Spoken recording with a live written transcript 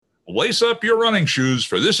Lace up your running shoes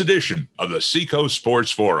for this edition of the Seacoast Sports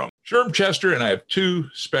Forum. Sherm Chester and I have two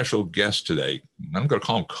special guests today. I'm going to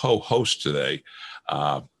call them co-hosts today.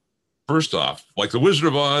 First off, like the Wizard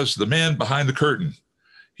of Oz, the man behind the curtain.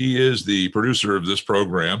 He is the producer of this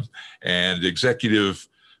program and executive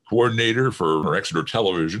coordinator for Exeter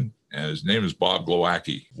Television, and his name is Bob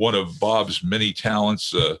Glowacky. One of Bob's many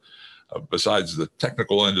talents, besides the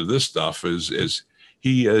technical end of this stuff, is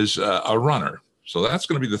he is a runner. So that's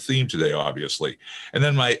going to be the theme today, obviously. And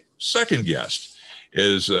then my second guest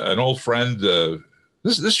is an old friend.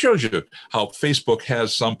 This shows you how Facebook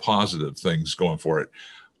has some positive things going for it.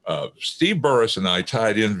 Steve Burris and I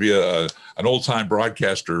tied in via an old-time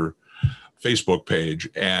broadcaster Facebook page,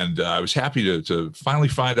 and I was happy to finally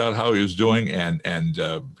find out how he was doing. And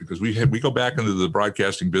because we go back into the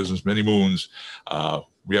broadcasting business many moons.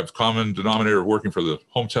 We have a common denominator working for the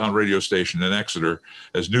hometown radio station in Exeter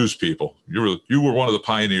as news people. You were one of the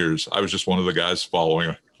pioneers. I was just one of the guys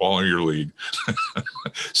following your lead.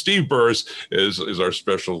 Steve Burris is our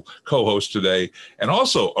special co-host today, and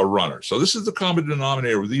also a runner. So this is the common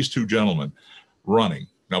denominator with these two gentlemen, running.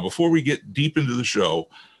 Now, before we get deep into the show,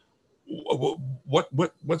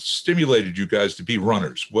 what stimulated you guys to be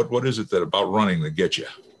runners? What is it that about running that gets you?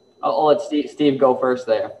 I'll let Steve go first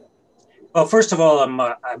there. Well, first of all, I'm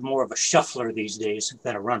more of a shuffler these days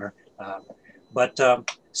than a runner, but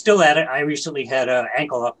still at it. I recently had an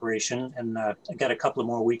ankle operation, and I got a couple of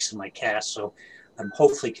more weeks in my cast, so I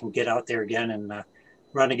hopefully can get out there again and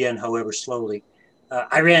run again, however slowly.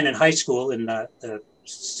 I ran in high school in the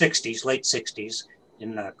 60s, late 60s,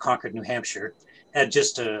 in Concord, New Hampshire. Had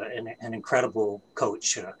just an incredible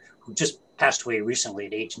coach who just passed away recently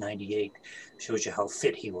at age 98. Shows you how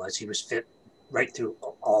fit he was. He was fit right through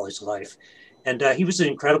all his life. And he was an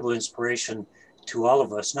incredible inspiration to all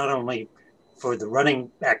of us, not only for the running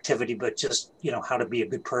activity, but just, how to be a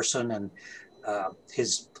good person, and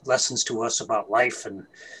his lessons to us about life. And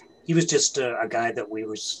he was just a guy that we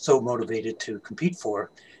were so motivated to compete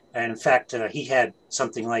for. And in fact, he had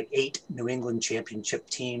something like 8 New England championship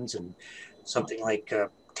teams and something like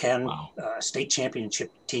 10 state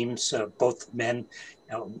championship teams, both men,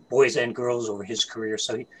 boys and girls, over his career.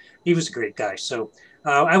 So he was a great guy. So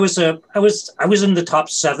I was in the top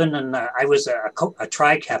 7, and I was a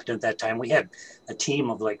tri-captain at that time. We had a team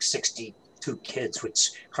of like 62 kids,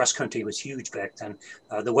 which cross country was huge back then.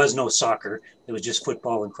 There was no soccer. It was just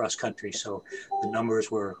football and cross country. So the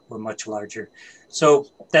numbers were much larger. So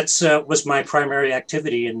that's was my primary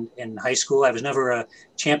activity in high school. I was never a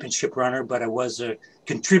championship runner, but I was a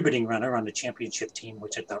contributing runner on the championship team,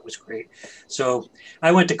 which I thought was great. So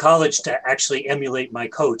I went to college to actually emulate my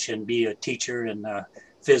coach and be a teacher and a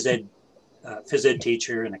phys ed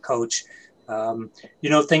teacher and a coach.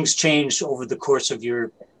 Things change over the course of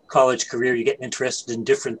your college career. You get interested in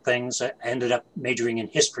different things. I ended up majoring in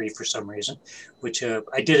history for some reason, which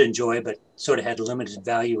I did enjoy, but sort of had limited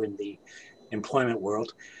value in the employment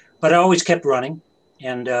world. But I always kept running.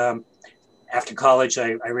 And after college,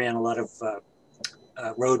 I ran a lot of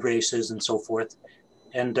road races and so forth.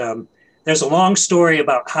 And there's a long story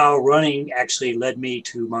about how running actually led me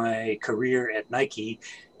to my career at Nike,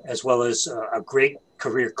 as well as a great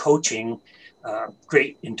career coaching,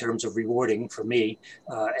 great in terms of rewarding for me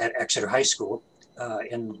at Exeter High School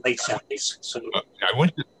in late 70s. So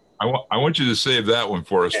I want you to save that one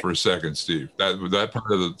for us for a second, Steve. That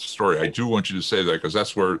part of the story, I do want you to say that, because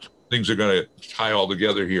that's where things are going to tie all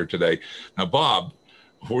together here today. Now, Bob,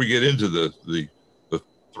 before we get into the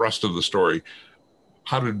thrust of the story,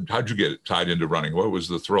 how'd you get tied into running? What was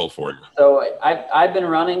the thrill for you? So I've been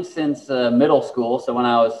running since middle school, so when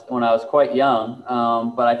I was quite young.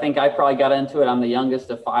 But I think I probably got into it. I'm the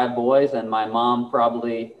youngest of 5 boys, and my mom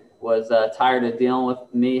probably was tired of dealing with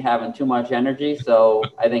me having too much energy. So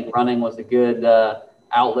I think running was a good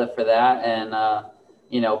outlet for that. And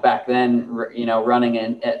back then, running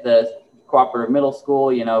at the cooperative middle school,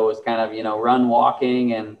 it was kind of run,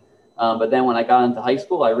 walking, and but then when I got into high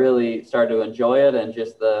school, I really started to enjoy it, and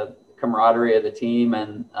just the camaraderie of the team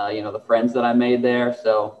and, the friends that I made there.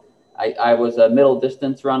 So I was a middle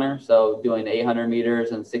distance runner, so doing 800 meters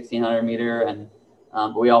and 1600 meter. And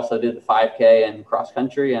but we also did the 5K and cross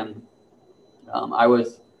country. And I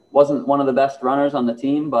wasn't one of the best runners on the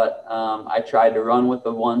team, but I tried to run with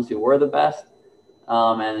the ones who were the best.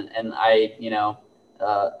 And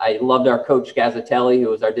I loved our coach Gazzatelli, who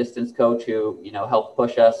was our distance coach, who, helped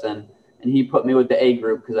push us, and he put me with the A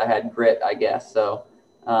group because I had grit, I guess. So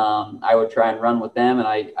I would try and run with them, and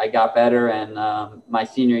I got better. And my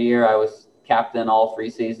senior year, I was captain all 3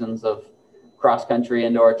 seasons of cross country,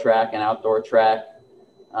 indoor track, and outdoor track.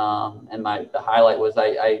 And the highlight was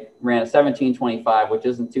I ran a 17:25, which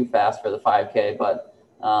isn't too fast for the 5K, but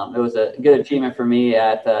it was a good achievement for me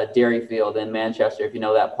at Dairy Field in Manchester. If you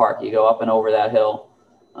know that park, you go up and over that hill.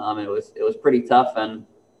 It was pretty tough, and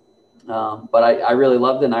but I really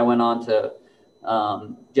loved it. And I went on to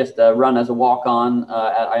just run as a walk-on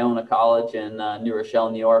at Iona College in New Rochelle,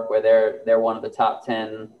 New York, where they're one of the top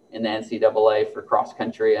 10 in the NCAA for cross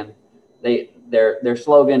country, and their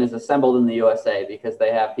slogan is "Assembled in the USA" because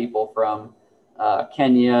they have people from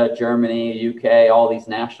Kenya, Germany, UK, all these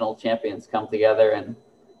national champions come together, and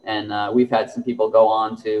we've had some people go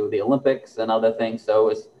on to the Olympics and other things. So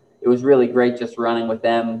it was really great just running with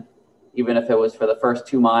them, even if it was for the first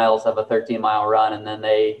 2 miles of a 13-mile run, and then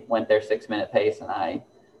they went their 6-minute pace, and I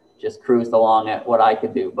just cruised along at what I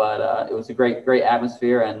could do. But it was a great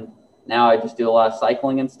atmosphere, and now I just do a lot of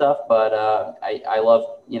cycling and stuff. But I love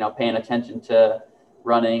paying attention to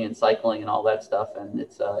running and cycling and all that stuff, and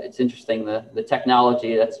it's interesting the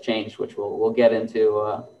technology that's changed, which we'll get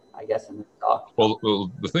into I guess in the talk.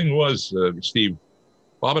 Well, the thing was, Steve,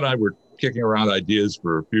 Bob and I were kicking around ideas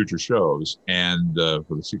for future shows and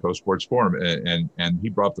for the Seacoast Sports Forum, and he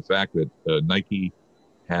brought up the fact that Nike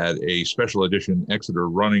had a special edition Exeter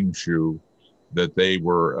running shoe that they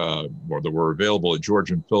were available at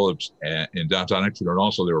George and Phillips in downtown Exeter, and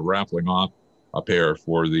also they were raffling off a pair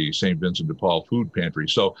for the St. Vincent de Paul food pantry.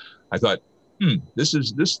 So I thought,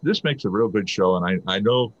 this makes a real good show, and I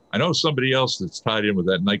know somebody else that's tied in with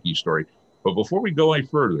that Nike story. But before we go any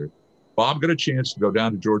further, Bob got a chance to go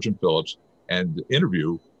down to George and Phillips and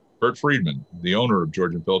interview Bert Freedman, the owner of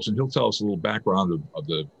George and Phillips, and he'll tell us a little background of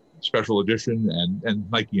the special edition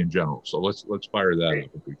and Nike in general. So let's fire that up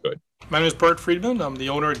if we could. My name is Bert Freedman. I'm the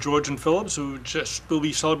owner of George and Phillips, who just will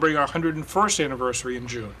be celebrating our 101st anniversary in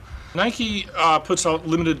June. Nike puts out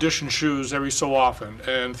limited edition shoes every so often,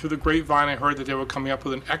 and through the grapevine I heard that they were coming up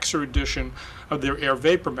with an Exeter edition of their Air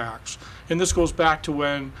Vapor Max. And this goes back to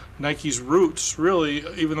when Nike's roots, really,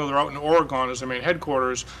 even though they're out in Oregon as their main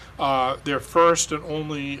headquarters, their first and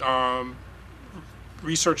only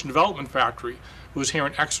research and development factory was here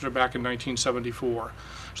in Exeter back in 1974.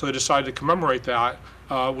 So they decided to commemorate that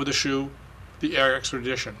with a shoe, the Air Exeter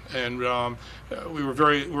Edition. And we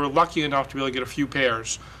were lucky enough to be able to get a few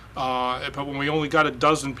pairs. But when we only got a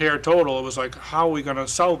dozen pair total, it was like, how are we going to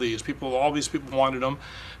sell these? All these people wanted them,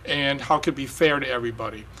 and how could it be fair to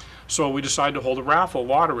everybody? So we decided to hold a raffle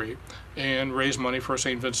lottery and raise money for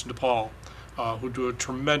St. Vincent de Paul, who do a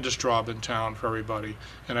tremendous job in town for everybody.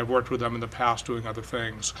 And I've worked with them in the past doing other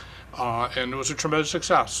things. And it was a tremendous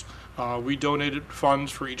success. We donated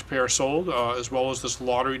funds for each pair sold, as well as this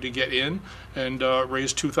lottery to get in, and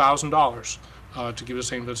raised $2,000 to give to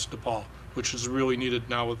St. Vincent de Paul, which is really needed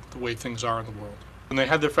now with the way things are in the world. When they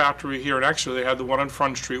had their factory here in Exeter, they had the one on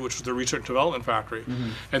Front Street, which was the research and development factory.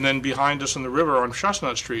 Mm-hmm. And then behind us in the river on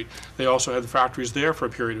Chestnut Street, they also had the factories there for a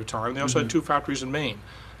period of time. They also had 2 factories in Maine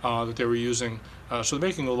that they were using. So they're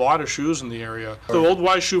making a lot of shoes in the area. The old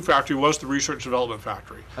Wise Shoe Factory was the research and development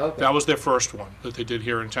factory. Okay. That was their first one that they did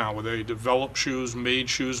here in town, where they developed shoes, made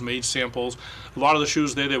samples. A lot of the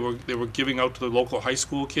shoes they were giving out to the local high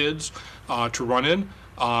school kids to run in,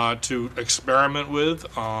 to experiment with,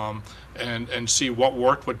 and see what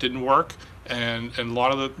worked, what didn't work. And a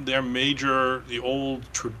lot of the old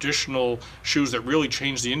traditional shoes that really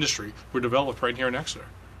changed the industry were developed right here in Exeter.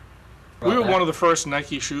 We were one of the first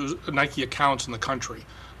Nike accounts in the country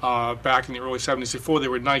back in the early 70s. Before they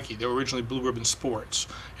were Nike, they were originally Blue Ribbon Sports,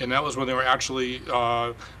 and that was when they were actually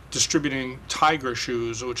distributing Tiger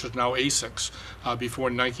shoes, which is now Asics,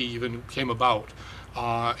 before Nike even came about.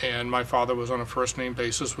 And my father was on a first-name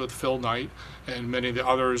basis with Phil Knight and many of the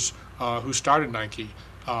others who started Nike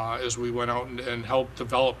as we went out and helped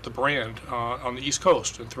develop the brand on the East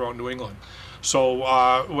Coast and throughout New England.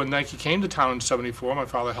 So when Nike came to town in '74, my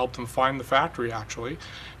father helped them find the factory, actually,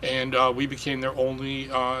 and we became their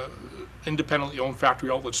only independently owned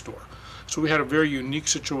factory outlet store. So we had a very unique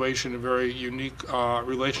situation, a very unique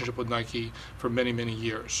relationship with Nike for many, many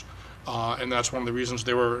years. And that's one of the reasons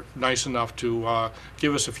they were nice enough to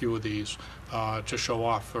give us a few of these to show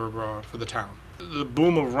off for the town. The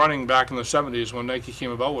boom of running back in the 70s when Nike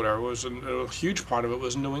came about, a huge part of it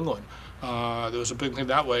was in New England. There was a big thing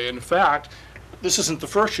that way. And in fact, this isn't the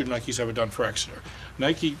first shoe Nike's ever done for Exeter.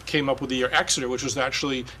 Nike came up with the year Exeter, which was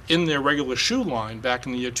actually in their regular shoe line back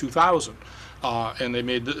in the year 2000. And they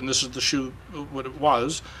made, and this is the shoe, what it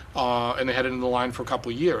was, and they had it in the line for a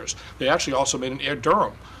couple of years. They actually also made an Air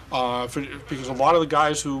Durham, because a lot of the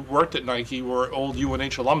guys who worked at Nike were old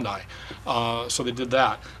UNH alumni, so they did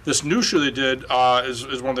that. This new shoe they did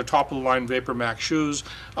is one of their top-of-the-line Vapor Max shoes,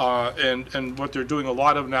 and what they're doing a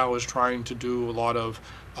lot of now is trying to do a lot of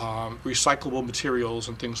recyclable materials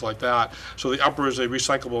and things like that. So the upper is a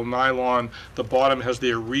recyclable nylon. The bottom has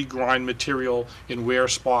their regrind material in wear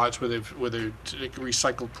spots where they take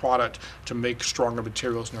recycled product to make stronger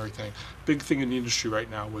materials and everything. Big thing in the industry right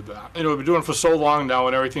now with that. We've been doing it for so long now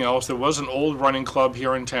and everything else. There was an old running club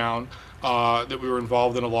here in town that we were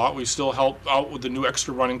involved in a lot. We still help out with the new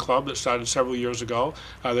Exeter Running Club that started several years ago.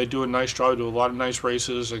 They do a nice job, do a lot of nice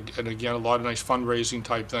races, and again, a lot of nice fundraising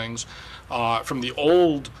type things. From the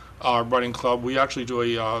old running club, we actually do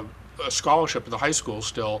a scholarship at the high school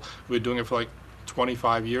still. We've been doing it for like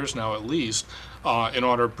 25 years now at least, in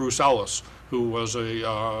honor of Bruce Ellis, who was a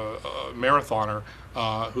marathoner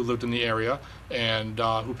who lived in the area and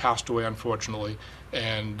who passed away unfortunately.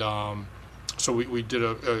 And so we did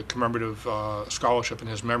a commemorative scholarship in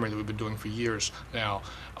his memory that we've been doing for years now.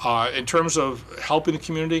 In terms of helping the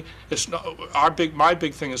community, it's not, my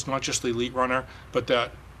big thing is not just the elite runner, but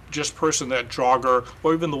that just person, that jogger,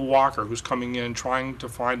 or even the walker who's coming in trying to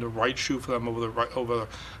find the right shoe for them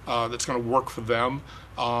that's going to work for them.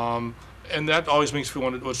 And that always makes me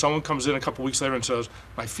feel when someone comes in a couple weeks later and says,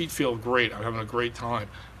 my feet feel great, I'm having a great time.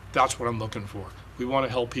 That's what I'm looking for. We want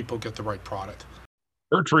to help people get the right product.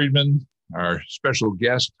 Bert Freedman, our special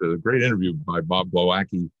guest, a great interview by Bob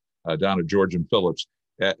Glowacky down at George and Phillips.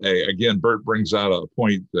 Again, Bert brings out a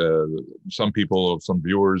point some people, some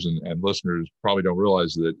viewers and listeners probably don't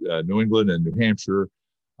realize that New England and New Hampshire,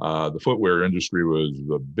 the footwear industry was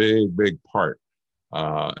a big, big part.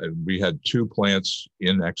 And we had two plants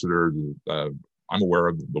in Exeter. I'm aware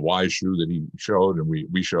of the Y shoe that he showed and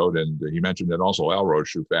we showed, and he mentioned, and also Alroy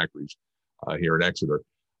shoe factories here in Exeter.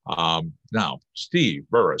 Now, Steve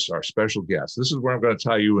Burris, our special guest, this is where I'm going to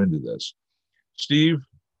tie you into this. Steve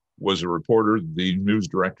was a reporter, the news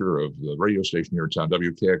director of the radio station here in town,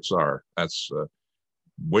 WKXR. That's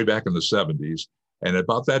way back in the 70s. And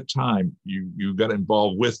about that time, you got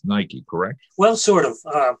involved with Nike, correct? Well, sort of.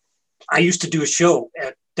 I used to do a show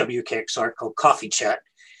at WKXR called Coffee Chat.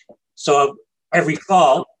 So every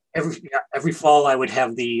fall, I would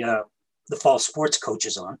have the fall sports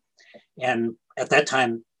coaches on. And at that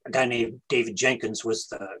time, a guy named David Jenkins was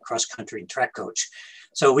the cross country and track coach.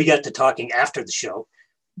 So we got to talking after the show.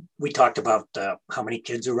 We talked about how many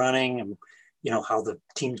kids are running and, how the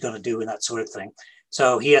team's going to do and that sort of thing.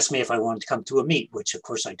 So he asked me if I wanted to come to a meet, which of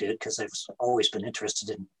course I did, because I've always been interested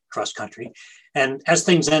in cross country. And as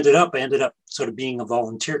things ended up, I ended up sort of being a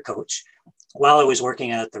volunteer coach while I was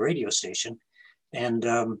working at the radio station. And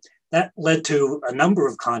that led to a number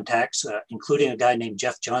of contacts, including a guy named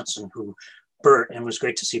Jeff Johnson, who Bert, and it was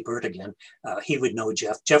great to see Bert again. He would know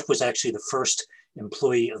Jeff. Jeff was actually the first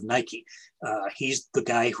employee of Nike. He's the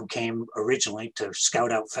guy who came originally to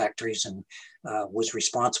scout out factories and was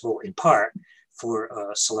responsible in part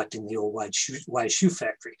for selecting the old Y shoe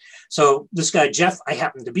factory. So this guy, Jeff, I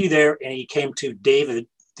happened to be there, and he came to David,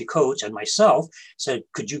 the coach, and myself, said,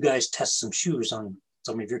 could you guys test some shoes on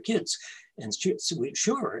some of your kids? And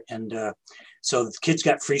sure. And so the kids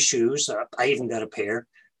got free shoes. I even got a pair.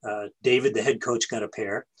 David, the head coach, got a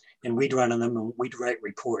pair, and we'd run on them and we'd write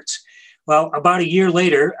reports. Well, about a year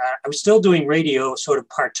later, I was still doing radio sort of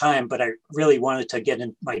part-time, but I really wanted to get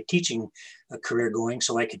in my teaching career going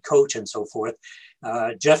so I could coach and so forth.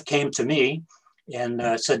 Jeff came to me and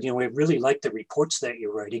said, we really like the reports that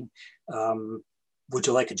you're writing. Would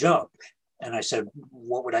you like a job? And I said,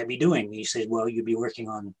 what would I be doing? He said, well, you'd be working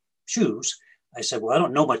on shoes. I said, well, I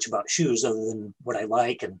don't know much about shoes other than what I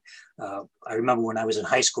like. And I remember when I was in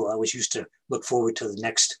high school, I always used to look forward to the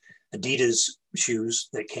next Adidas shoes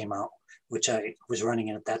that came out, which I was running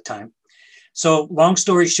in at that time. So long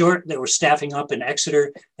story short, they were staffing up in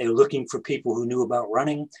Exeter. They were looking for people who knew about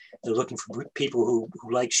running. They're looking for people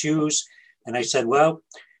who like shoes. And I said, well,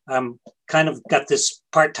 I'm kind of got this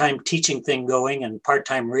part-time teaching thing going and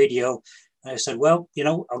part-time radio. And I said, well,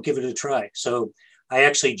 I'll give it a try. So I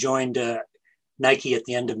actually joined Nike at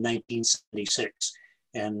the end of 1976.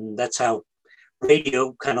 And that's how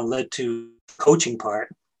radio kind of led to coaching part.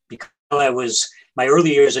 Because my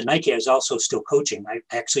early years at Nike, I was also still coaching. I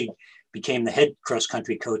actually became the head cross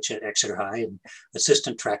country coach at Exeter High and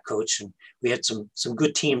assistant track coach. And we had some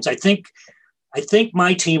good teams. I think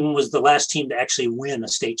my team was the last team to actually win a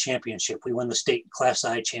state championship. We won the state Class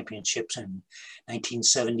I championships in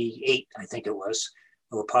 1978, I think it was,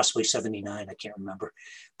 or possibly 79. I can't remember.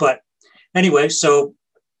 But anyway, so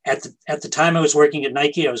at the time I was working at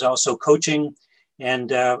Nike, I was also coaching,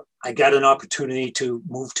 and I got an opportunity to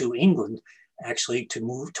move to England, actually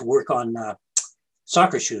to work on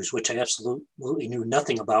soccer shoes, which I absolutely knew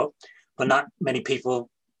nothing about, but not many people,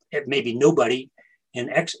 maybe nobody in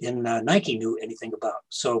Nike knew anything about.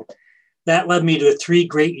 So that led me to 3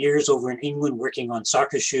 great years over in England working on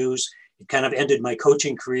soccer shoes. It kind of ended my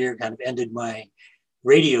coaching career, kind of ended my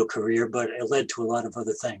radio career, but it led to a lot of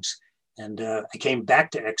other things. And I came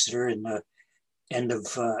back to Exeter in the end of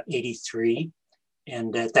 83.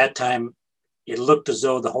 And at that time, it looked as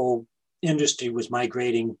though the whole industry was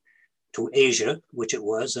migrating to Asia, which it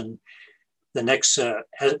was. And the next,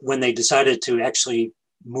 when they decided to actually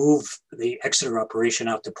move the Exeter operation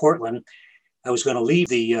out to Portland, I was going to leave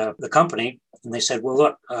the company. And they said, well,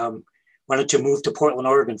 look, why don't you move to Portland,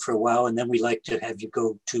 Oregon for a while? And then we'd like to have you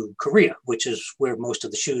go to Korea, which is where most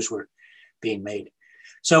of the shoes were being made.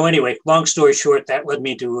 So anyway, long story short, that led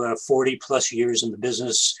me to 40 plus years in the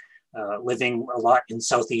business, living a lot in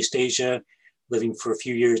Southeast Asia, living for a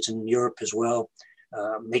few years in Europe as well,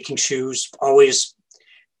 making shoes, always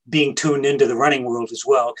being tuned into the running world as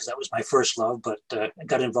well, because that was my first love, but I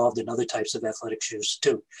got involved in other types of athletic shoes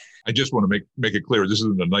too. I just want to make it clear, this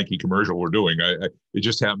isn't a Nike commercial we're doing. It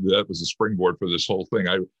just happened that was a springboard for this whole thing.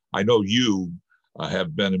 I know you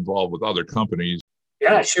have been involved with other companies.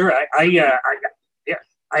 Yeah, sure. I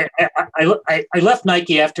left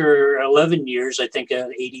Nike after 11 years, I think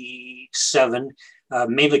 87,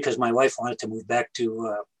 mainly because my wife wanted to move back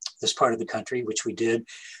to this part of the country, which we did.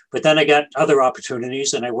 But then I got other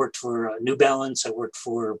opportunities, and I worked for New Balance. I worked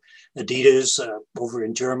for Adidas over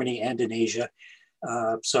in Germany and in Asia.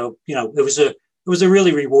 So, you know, it was a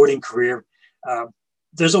really rewarding career.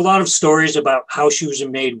 There's a lot of stories about how shoes are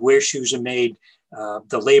made, where shoes are made,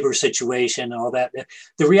 the labor situation, all that.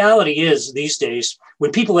 The reality is these days,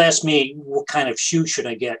 when people ask me what kind of shoe should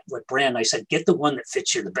I get, what brand, I said, get the one that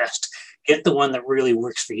fits you the best. Get the one that really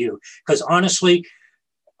works for you. Because honestly,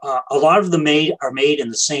 a lot of them are made in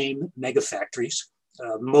the same mega factories.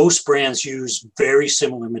 Most brands use very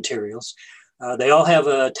similar materials. They all have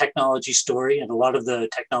a technology story, and a lot of the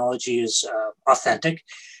technology is authentic.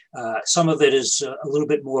 Some of it is a little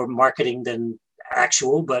bit more marketing than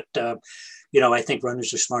actual, but you know, I think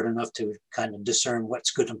runners are smart enough to kind of discern what's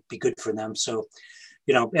going to be good for them. So,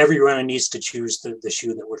 you know, every runner needs to choose the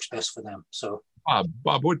shoe that works best for them. So,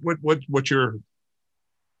 Bob, what's your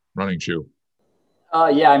running shoe?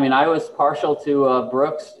 Yeah, I mean, I was partial to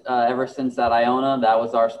Brooks ever since that Iona. That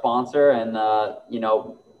was our sponsor, and you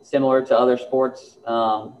know, similar to other sports,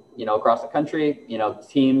 you know, across the country, you know,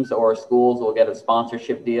 teams or schools will get a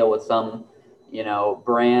sponsorship deal with some, you know,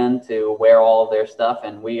 brand to wear all of their stuff,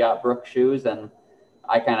 and we got Brooks shoes, and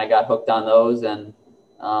I kind of got hooked on those. And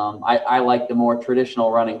I like the more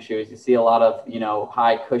traditional running shoes. You see a lot of, you know,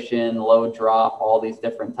 high cushion, low drop, all these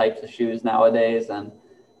different types of shoes nowadays, and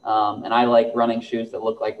I like running shoes that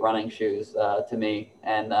look like running shoes to me.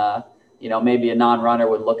 And you know, maybe a non-runner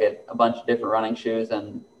would look at a bunch of different running shoes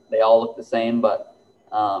and they all look the same, but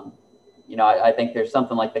you know, I think there's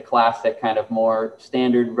something like the classic kind of more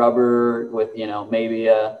standard rubber with, you know, maybe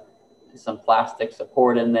some plastic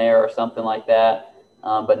support in there or something like that.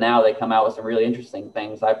 But now they come out with some really interesting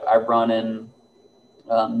things. I've run in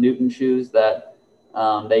Newton shoes that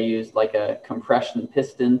they use like a compression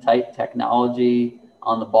piston type technology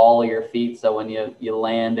on the ball of your feet. So when you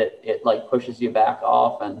land, it like pushes you back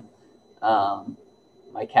off. And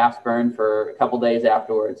my calves burned for a couple days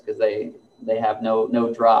afterwards because they have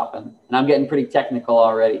no drop. And I'm getting pretty technical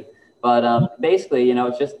already. But basically, you know,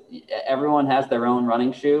 it's just everyone has their own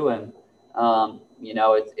running shoe. And, you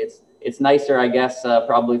know, it's nicer, I guess,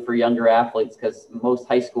 probably for younger athletes, because most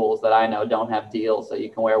high schools that I know don't have deals. So you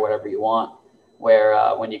can wear whatever you want. Where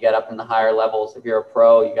when you get up in the higher levels, if you're a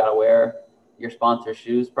pro, you got to wear your sponsor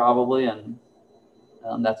shoes probably, and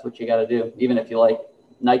that's what you got to do, even if you like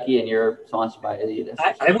Nike and you're sponsored by Adidas.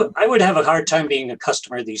 I would have a hard time being a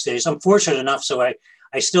customer these days. I'm fortunate enough, so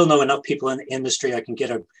I still know enough people in the industry. I can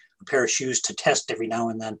get a pair of shoes to test every now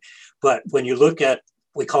and then. But when you look at,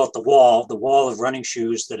 we call it the wall of running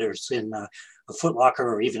shoes that are in a Foot Locker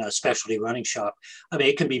or even a specialty running shop, I mean,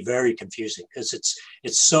 it can be very confusing because it's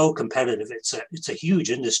so competitive. It's a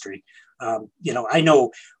huge industry. You know, I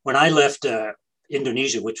know when I left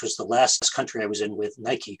Indonesia, which was the last country I was in with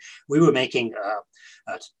Nike, we were making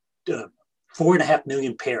 4.5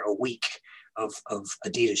 million pair a week of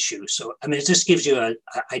Adidas shoes. So, I mean, it just gives you an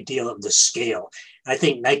idea of the scale. I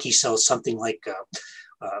think Nike sells something like,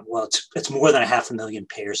 well, it's more than 500,000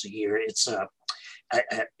 pairs a year. It's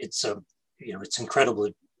you know, it's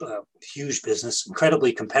incredibly huge business,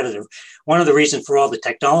 incredibly competitive. One of the reasons for all the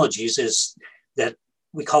technologies is that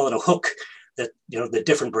we call it a hook, that, you know, the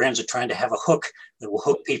different brands are trying to have a hook that will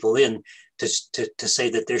hook people in to say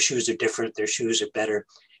that their shoes are different, their shoes are better.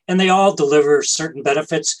 And they all deliver certain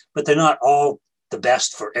benefits, but they're not all the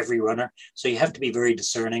best for every runner. So you have to be very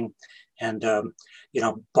discerning. And,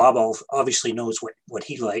 Bob obviously knows what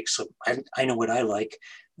he likes. So I know what I like.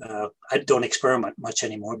 I don't experiment much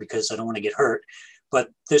anymore because I don't want to get hurt, but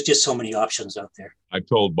there's just so many options out there. I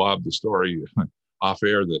told Bob the story off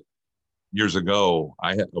air that years ago,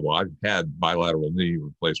 I've had bilateral knee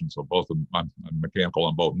replacements, so I'm mechanical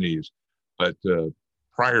on both knees. But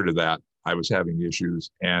prior to that, I was having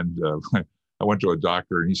issues, and I went to a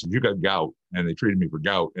doctor, and he said, "You got gout," and they treated me for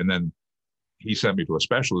gout. And then he sent me to a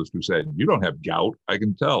specialist who said, "You don't have gout. I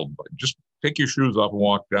can tell. But just take your shoes off and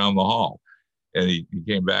walk down the hall." And he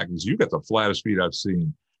came back and said, "You got the flattest feet I've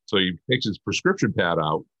seen." So he takes his prescription pad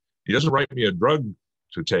out. He doesn't write me a drug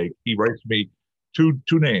to take. He writes me two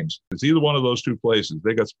names. It's either one of those two places.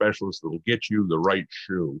 They got specialists that will get you the right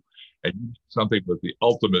shoe, and something with the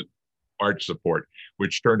ultimate arch support,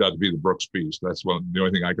 which turned out to be the Brooks Beast. That's the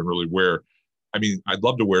only thing I can really wear. I mean, I'd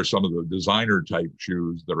love to wear some of the designer type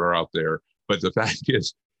shoes that are out there, but the fact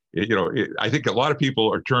is, I think a lot of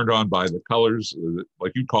people are turned on by the colors,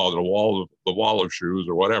 like you call it, the wall of shoes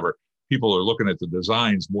or whatever. People are looking at the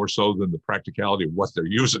designs more so than the practicality of what they're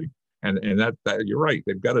using. And that you're right.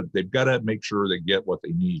 They've got to make sure they get what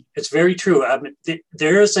they need. It's very true. I mean,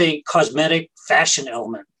 there is a cosmetic fashion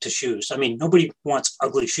element to shoes. I mean, nobody wants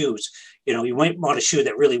ugly shoes. You might want a shoe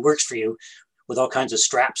that really works for you with all kinds of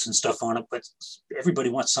straps and stuff on it, but everybody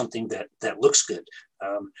wants something that looks good.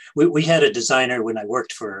 We had a designer when I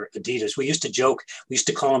worked for Adidas. We used to joke, we used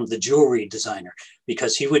to call him the jewelry designer,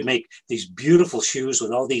 because he would make these beautiful shoes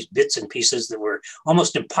with all these bits and pieces that were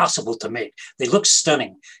almost impossible to make. They looked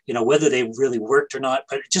stunning, whether they really worked or not,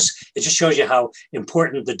 but it just shows you how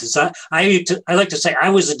important the design. I like to say I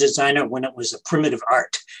was a designer when it was a primitive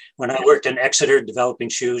art. When I worked in Exeter developing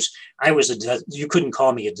shoes, you couldn't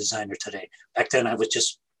call me a designer today. Back then I was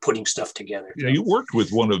just putting stuff together. You worked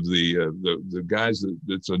with one of the guys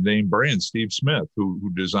that's a name brand, Steve Smith,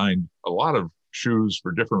 who designed a lot of shoes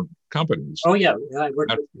for different companies. Oh yeah, I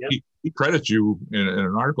worked with, he credits you in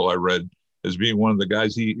an article I read as being one of the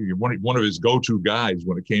guys, one of his go-to guys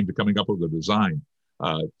when it came to coming up with a design.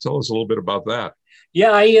 Tell us a little bit about that.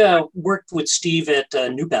 Yeah, I worked with Steve at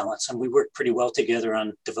New Balance, and we worked pretty well together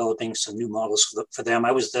on developing some new models for them.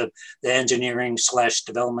 I was the engineering /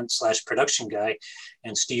 development / production guy,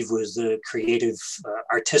 and Steve was the creative,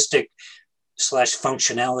 artistic /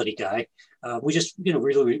 functionality guy. We just,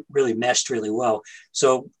 really, really meshed really well.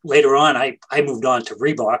 So later on, I moved on to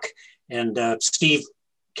Reebok, and Steve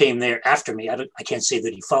came there after me. I can't say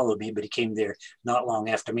that he followed me, but he came there not long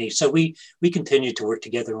after me. So we continued to work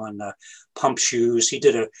together on pump shoes. He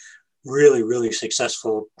did a really, really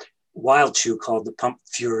successful wild shoe called the Pump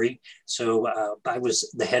Fury. So I was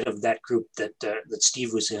the head of that group that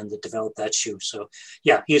Steve was in that developed that shoe. So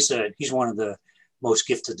yeah, he's one of the most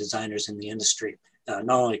gifted designers in the industry, not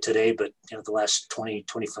only today, but the last 20,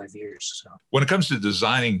 25 years. So when it comes to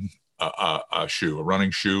designing a shoe, a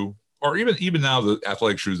running shoe, or even now the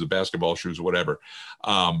athletic shoes, the basketball shoes, whatever,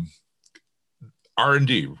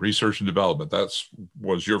 R&D, research and development,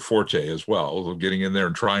 was your forte as well, getting in there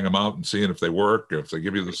and trying them out and seeing if they work, if they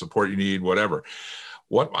give you the support you need, whatever.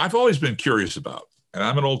 What I've always been curious about, and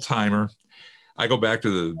I'm an old timer, I go back to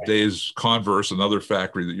the days Converse, another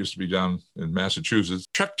factory that used to be down in Massachusetts.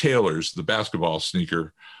 Chuck Taylor's, the basketball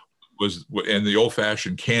sneaker, was in the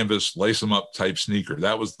old-fashioned canvas lace them up type sneaker.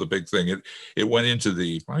 That was the big thing. It went into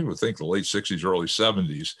I would think the late 60s, early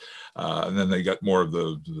 70s, and then they got more of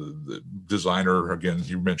the designer, again,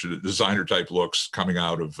 you mentioned it, designer type looks coming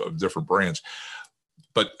out of different brands.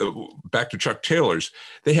 But back to Chuck Taylor's,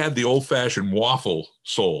 they had the old-fashioned waffle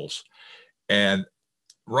soles, and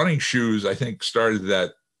running shoes, I think, started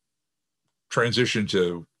that transition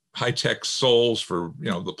to high-tech soles for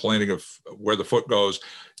the planning of where the foot goes.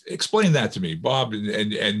 Explain that to me, Bob,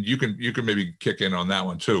 and you can maybe kick in on that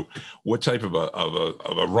one too. What type of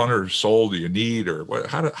a runner sole do you need, or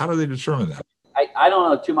how do they determine that? I don't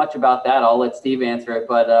know too much about that. I'll let Steve answer it.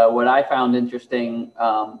 But what I found interesting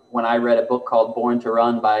when I read a book called Born to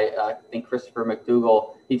Run by I think Christopher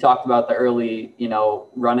McDougall, he talked about the early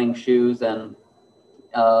running shoes, and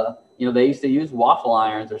they used to use waffle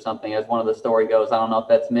irons or something, as one of the story goes. I don't know if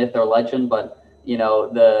that's myth or legend, but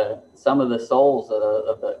some of the soles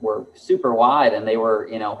were super wide, and they were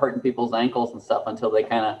hurting people's ankles and stuff until they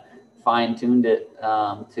kind of fine-tuned it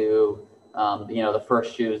to the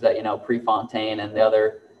first shoes that Prefontaine and the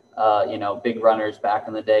other big runners back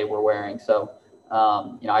in the day were wearing. So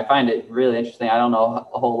I find it really interesting. I don't know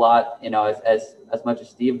a whole lot as much as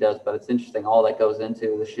Steve does, but it's interesting all that goes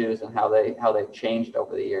into the shoes and how they've changed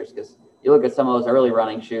over the years. Because you look at some of those early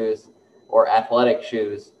running shoes or athletic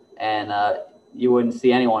shoes, and you wouldn't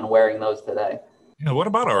see anyone wearing those today. What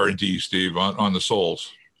about R&D, Steve, on the soles?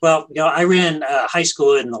 Well, I ran high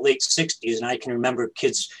school in the late 60s, and I can remember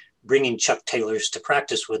kids bringing Chuck Taylors to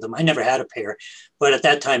practice with them. I never had a pair, but at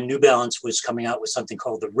that time, New Balance was coming out with something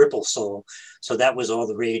called the Ripple Sole. So that was all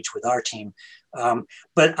the rage with our team. But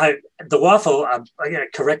the waffle, I got to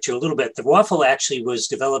correct you a little bit. The waffle actually was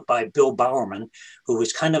developed by Bill Bowerman, who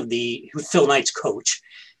was kind of Phil Knight's coach.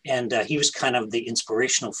 And he was kind of the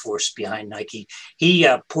inspirational force behind Nike. He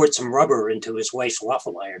poured some rubber into his wife's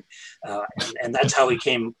waffle iron. And that's how he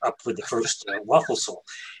came up with the first waffle sole.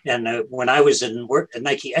 And when I was in work at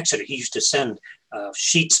Nike Exeter, he used to send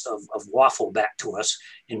sheets of waffle back to us,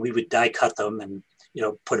 and we would die cut them and,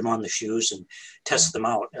 put them on the shoes and test them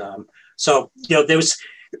out. So, there was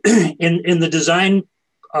in the design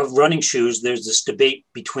of running shoes, there's this debate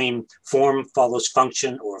between form follows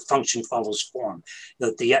function or function follows form.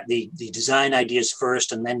 The design ideas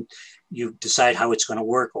first, and then you decide how it's going to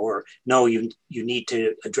work, or no, you need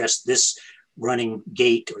to address this running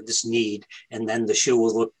gait or this need, and then the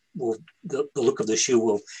shoe the look of the shoe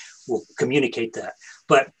will communicate that.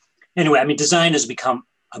 But anyway, I mean, design has become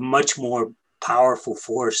a much more powerful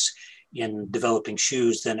force in developing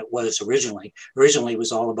shoes than it was originally. Originally, it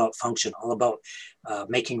was all about function, all about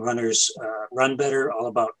making runners run better, all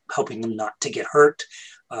about helping them not to get hurt.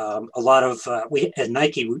 A lot of, we at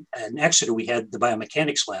Nike and Exeter, we had the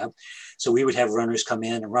biomechanics lab. So we would have runners come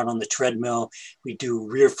in and run on the treadmill. We do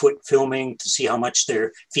rear foot filming to see how much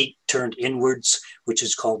their feet turned inwards, which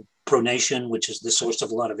is called pronation, which is the source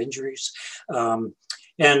of a lot of injuries.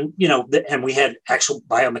 And we had actual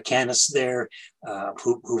biomechanists there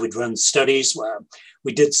who would run studies.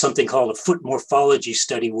 We did something called a foot morphology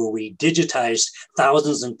study, where we digitized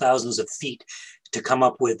thousands and thousands of feet to come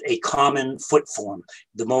up with a common foot form,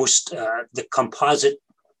 the composite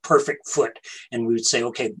perfect foot. And we would say,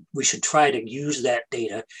 okay, we should try to use that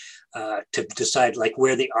data to decide like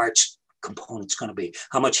where the arch component's going to be,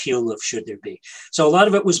 how much heel lift should there be. So a lot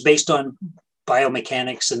of it was based on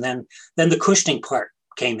biomechanics, and then the cushioning part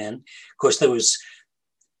came in. Of course, it's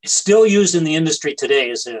still used in the industry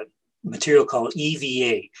today as a material called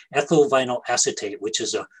EVA, ethyl vinyl acetate, which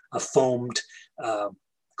is a foamed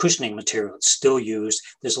cushioning material. It's still used.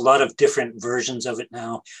 There's a lot of different versions of it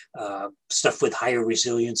now, stuff with higher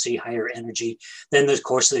resiliency, higher energy. Then, of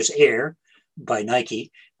course, there's Air by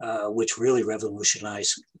Nike, which really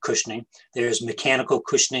revolutionized cushioning. There's mechanical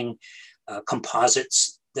cushioning,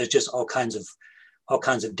 composites. There's just all kinds of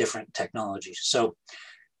different technologies. So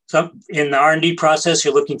in the R&D process,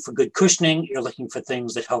 you're looking for good cushioning. You're looking for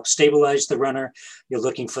things that help stabilize the runner. You're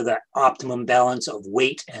looking for that optimum balance of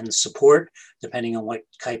weight and support, depending on what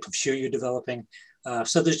type of shoe you're developing.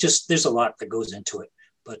 So there's a lot that goes into it.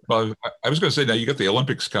 But well, I was going to say, now you got the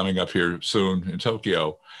Olympics coming up here soon in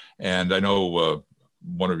Tokyo, and I know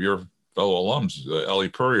one of your fellow alums, Elle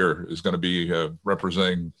Purrier, is going to be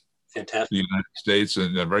representing fantastic. The United States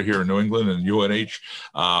and right here in New England and UNH.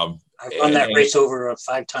 I've run that race over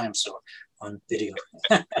 5 times so on video.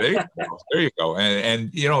 There you go.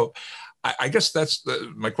 And I guess that's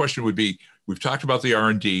my question would be, we've talked about the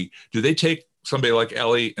R&D. Do they take somebody like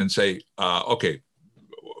Ellie and say, okay,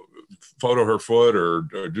 photo her foot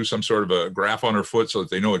or do some sort of a graph on her foot so that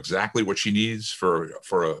they know exactly what she needs for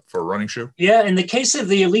a running shoe? Yeah, in the case of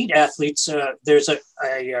the elite athletes, there's a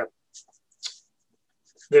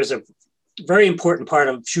very important part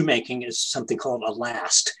of shoemaking is something called a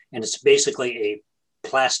last, and it's basically a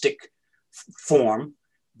plastic form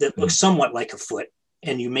that looks somewhat like a foot,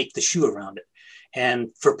 and you make the shoe around it.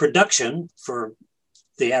 And for production, for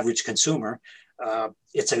the average consumer,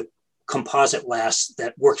 it's a composite last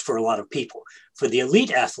that works for a lot of people. For the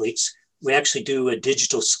elite athletes, we actually do a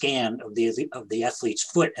digital scan of the athlete's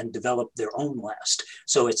foot and develop their own last.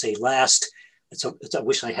 So it's a last. I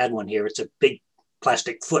wish I had one here. It's a big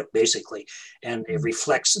plastic foot basically, and it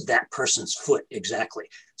reflects that person's foot exactly,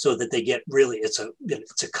 so that they get really, it's a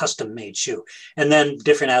custom made shoe. And then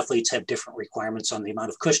different athletes have different requirements on the amount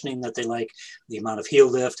of cushioning that they like, the amount of heel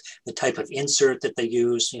lift, the type of insert that they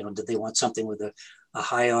use. Do they want something with a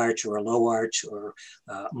high arch or a low arch, or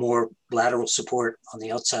more lateral support on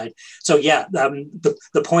the outside? So yeah,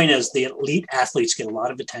 the point is the elite athletes get a lot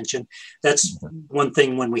of attention. That's one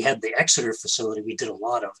thing. When we had the Exeter facility, we did a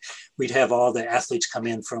lot of, we'd have all the athletes come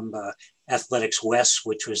in from Athletics West,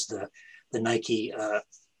 which was the Nike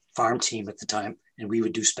farm team at the time, and we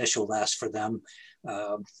would do special lasts for them.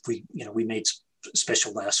 We made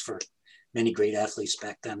special lasts for many great athletes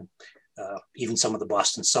back then. Even some of the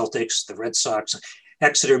Boston Celtics, the Red Sox.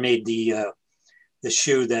 Exeter made the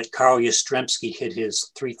shoe that Carl Yastrzemski hit his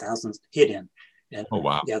 3000th hit in. And Oh,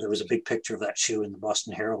 wow. yeah, there was a big picture of that shoe in the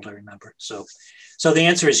Boston Herald, I remember. So the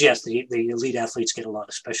answer is yes, the elite athletes get a lot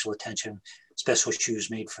of special attention, special shoes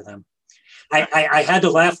made for them. I had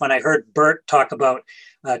to laugh when I heard Bert talk about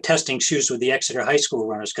testing shoes with the Exeter High School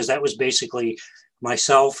runners, because that was basically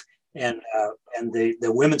myself and the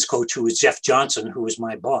women's coach, who was Jeff Johnson, who was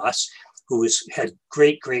my boss, who had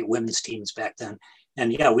great women's teams back then.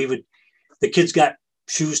 And yeah, the kids got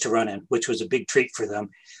shoes to run in, which was a big treat for them.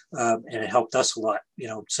 And it helped us a lot,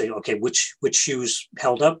 say, okay, which shoes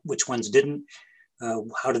held up, which ones didn't,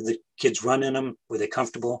 how did the kids run in them? Were they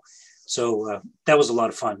comfortable? So that was a lot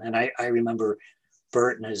of fun. And I remember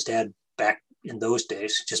Bert and his dad back in those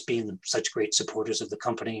days just being such great supporters of the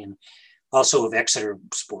company and also of Exeter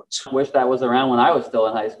sports. I wish that was around when I was still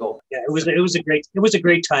in high school. Yeah, it was a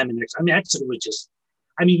great time in Exeter. I mean, Exeter was just,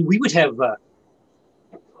 we would have,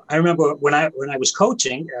 I remember when I was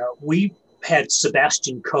coaching, we had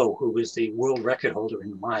Sebastian Coe, who was the world record holder in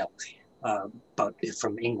the mile,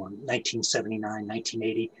 from England, 1979,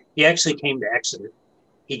 1980. He actually came to Exeter.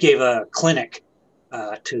 He gave a clinic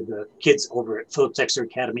to the kids over at Phillips Exeter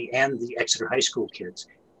Academy and the Exeter High School kids,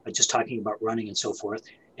 just talking about running and so forth.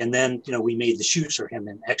 And then, we made the shoes for him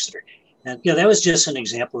in Exeter. And, that was just an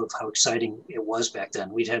example of how exciting it was back then.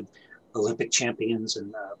 We'd have Olympic champions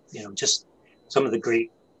and, just some of the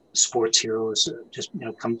great sports heroes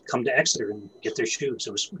come to Exeter and get their shoes.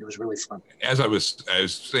 It was really fun. As I was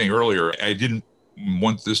saying earlier, I didn't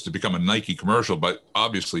want this to become a Nike commercial, but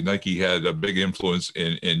obviously Nike had a big influence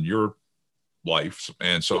in your life.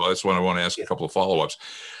 And so that's when I want to ask a couple of follow-ups.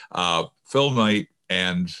 Phil Knight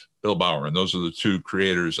and Bill Bowerman, those are the two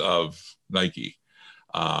creators of Nike.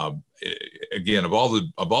 Again, of all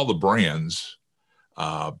the brands,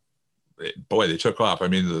 boy, they took off.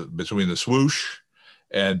 Between the swoosh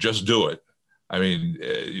and Just Do It.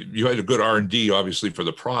 You had a good R&D, obviously, for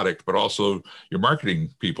the product, but also your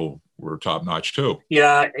marketing people were top notch too.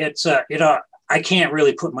 Yeah, it's I can't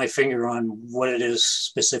really put my finger on what it is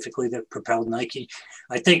specifically that propelled Nike.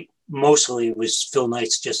 I think mostly it was Phil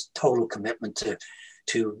Knight's just total commitment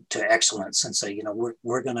to excellence and say,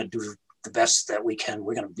 we're going to do the best that we can.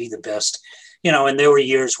 We're going to be the best, and there were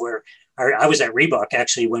years where I was at Reebok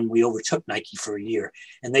actually when we overtook Nike for a year,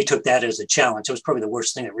 and they took that as a challenge. It was probably the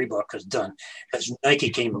worst thing that Reebok has done, because Nike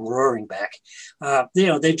came roaring back.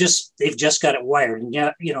 They've just got it wired, and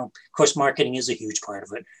of course, marketing is a huge part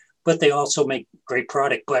of it, but they also make great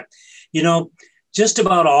product. But just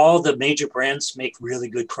about all the major brands make really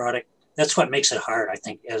good product. That's what makes it hard, I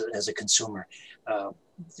think, as a consumer.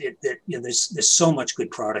 There's so much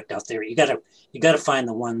good product out there. You gotta find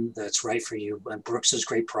the one that's right for you. And Brooks is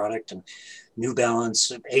great product, and New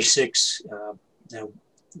Balance, Asics,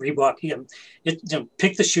 Reebok.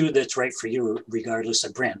 Pick the shoe that's right for you, regardless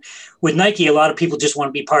of brand. With Nike, a lot of people just want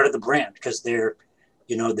to be part of the brand because they're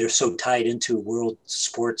so tied into world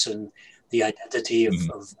sports and the identity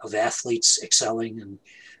of athletes excelling, and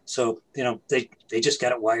so they just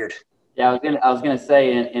got it wired. Yeah, I was gonna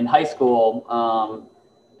say in high school,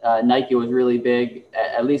 Nike was really big,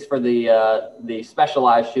 at least for the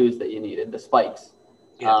specialized shoes that you needed, the spikes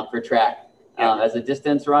for track. Yeah. As a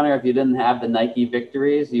distance runner, if you didn't have the Nike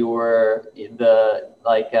Victories, you were you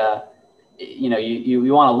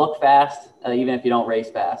want to look fast, even if you don't race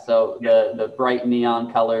fast. So the bright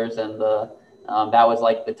neon colors and that was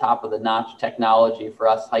like the top of the notch technology for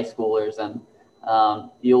us high schoolers. And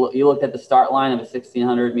you looked at the start line of a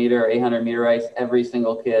 1600 meter or 800 meter race, every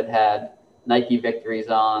single kid had Nike Victories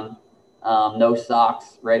on, no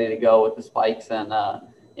socks, ready to go with the spikes. And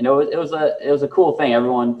it was a cool thing.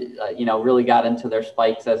 Everyone really got into their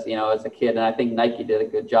spikes as a kid. And I think Nike did a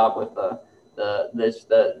good job with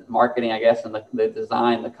the marketing, I guess, and the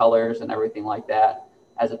design, the colors and everything like that,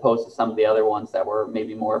 as opposed to some of the other ones that were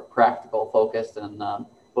maybe more practical focused. And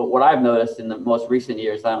but what I've noticed in the most recent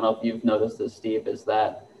years, I don't know if you've noticed this, Steve, is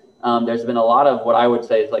that there's been a lot of what I would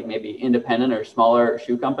say is like maybe independent or smaller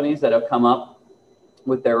shoe companies that have come up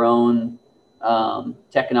with their own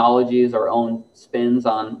technologies or own spins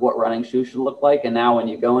on what running shoes should look like. And now when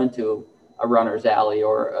you go into a Runner's Alley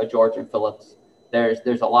or a George and Phillips,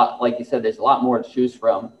 there's a lot, like you said, there's a lot more to choose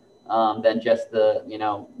from than just the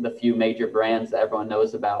few major brands that everyone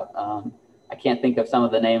knows about. I can't think of some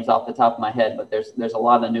of the names off the top of my head, but there's a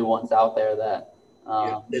lot of new ones out there that.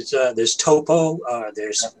 There's Topo,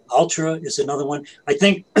 there's Ultra is another one. I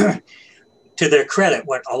think to their credit,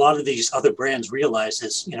 what a lot of these other brands realize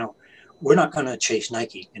is, we're not going to chase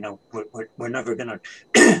Nike. We're never going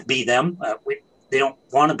to be them. They don't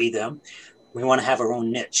want to be them. We want to have our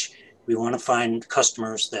own niche. We want to find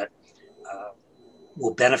customers that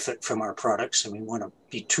will benefit from our products, and we want to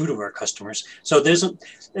be true to our customers. So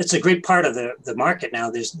it's a great part of the market now.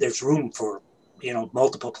 There's room for,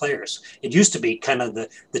 multiple players. It used to be kind of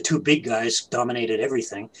the two big guys dominated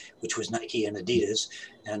everything, which was Nike and Adidas,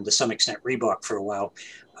 and to some extent Reebok for a while.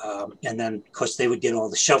 And then, of course, they would get all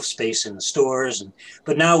the shelf space in the stores.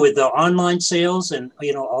 But now with the online sales and,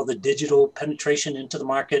 all the digital penetration into the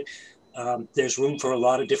market, there's room for a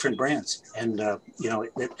lot of different brands. And,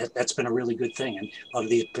 that's been a really good thing. And a lot of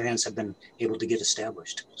these brands have been able to get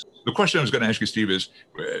established. The question I was going to ask you, Steve, is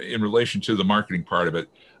in relation to the marketing part of it,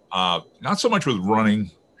 not so much with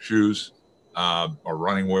running shoes or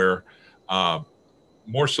running wear,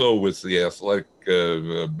 more so with the athletic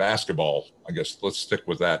basketball. I guess let's stick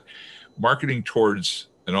with that. Marketing towards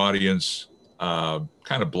an audience kind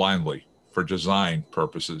of blindly for design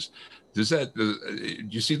purposes. Do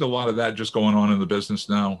you see a lot of that just going on in the business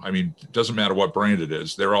now? I mean, it doesn't matter what brand it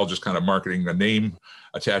is. They're all just kind of marketing a name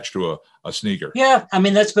attached to a sneaker. Yeah, I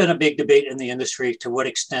mean, that's been a big debate in the industry. To what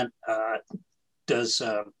extent does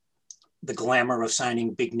the glamour of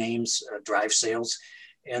signing big names drive sales?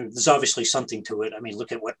 And there's obviously something to it. I mean,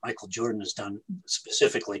 look at what Michael Jordan has done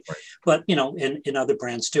specifically, right. But in other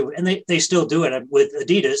brands too, and they still do it. With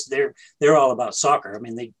Adidas, they're all about soccer. I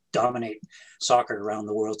mean, they dominate soccer around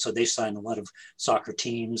the world, so they sign a lot of soccer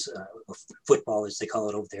teams, football as they call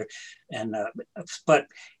it over there. And but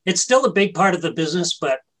it's still a big part of the business,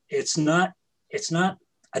 but it's not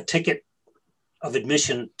a ticket of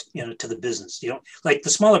admission, to the business. Like the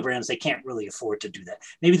smaller brands, they can't really afford to do that.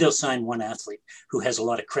 Maybe they'll sign one athlete who has a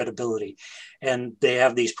lot of credibility, and they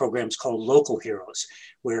have these programs called local heroes,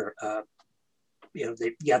 where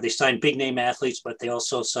they sign big name athletes, but they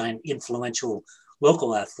also sign influential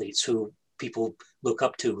local athletes who people look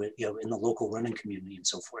up to, in the local running community and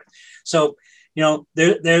so forth. So,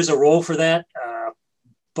 there's a role for that,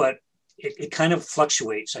 but it kind of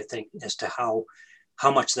fluctuates, I think, as to how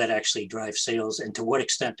much that actually drives sales, and to what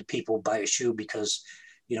extent do people buy a shoe because,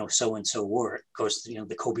 so-and-so wore it. Of course,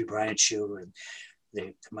 the Kobe Bryant shoe and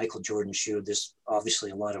the Michael Jordan shoe, there's obviously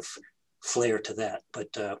a lot of flair to that, but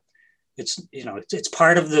it's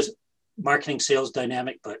part of the marketing sales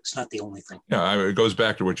dynamic, but it's not the only thing. Yeah, it goes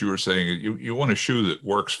back to what you were saying. You want a shoe that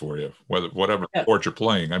works for you, whatever sport you're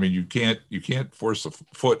playing. I mean, you can't force a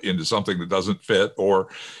foot into something that doesn't fit or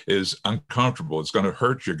is uncomfortable. It's going to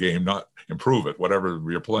hurt your game, not improve it, whatever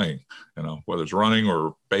you're playing, whether it's running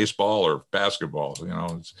or baseball or basketball.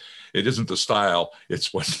 It isn't the style,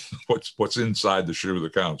 it's what's inside the shoe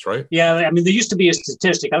that counts, right? Yeah, I mean, there used to be a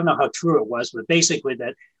statistic, I don't know how true it was, but basically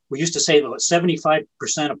that we used to say that 75%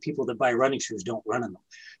 of people that buy running shoes don't run in them.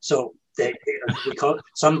 So we call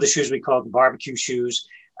some of the shoes we call the barbecue shoes.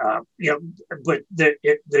 But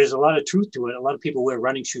there's a lot of truth to it. A lot of people wear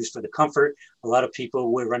running shoes for the comfort. A lot of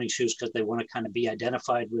people wear running shoes because they want to kind of be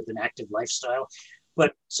identified with an active lifestyle.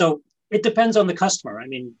 But so it depends on the customer. I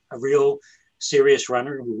mean, a real serious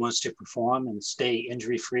runner who wants to perform and stay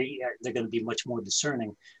injury-free, they're going to be much more discerning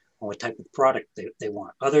on what type of product they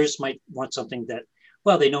want. Others might want something that,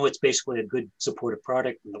 well, they know it's basically a good supportive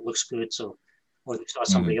product and it looks good. So, or they saw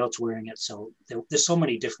somebody else wearing it. So there's so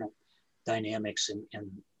many different dynamics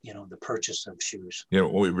in the purchase of shoes. We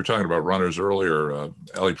were talking about runners earlier.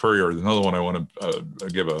 Elle Purrier, another one I want to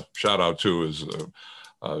give a shout out to, is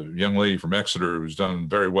a young lady from Exeter who's done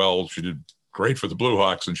very well. She did great for the Blue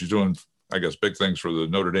Hawks, and she's doing, I guess, big things for the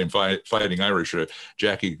Notre Dame Fighting Irish.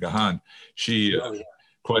 Jackie Gahan, she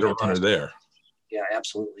quite a runner there. Yeah,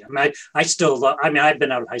 absolutely. I mean, I still love. I mean, I've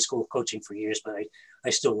been out of high school coaching for years, but I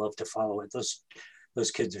still love to follow it.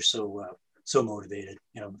 Those kids are so motivated,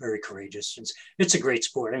 very courageous. It's a great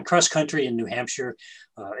sport. And cross country in New Hampshire,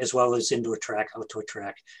 as well as indoor track, outdoor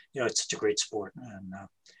track, it's such a great sport, and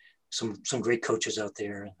some great coaches out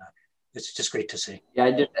there, and it's just great to see.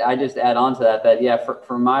 Yeah, I just add on to that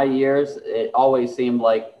for my years, it always seemed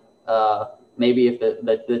like maybe if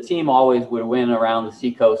the team always would win around the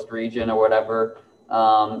Seacoast region or whatever,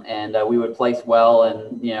 and we would place well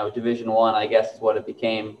in Division I, I guess is what it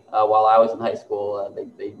became while I was in high school.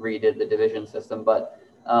 They redid the division system, but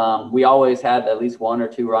we always had at least one or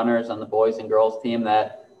two runners on the boys and girls team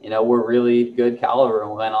that were really good caliber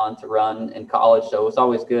and went on to run in college. So it was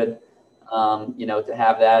always good to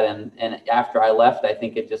have that. And after I left, I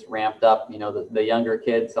think it just ramped up. The younger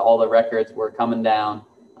kids, all the records were coming down.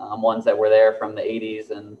 Ones that were there from the 80s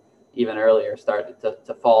and even earlier started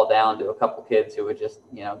to fall down to a couple kids who would just,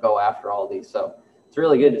 go after all these. So it's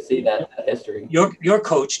really good to see that history. Your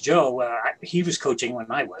coach, Joe, he was coaching when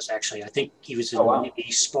I was actually. I think he was in maybe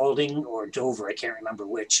Spalding or Dover. I can't remember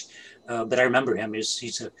which, but I remember him.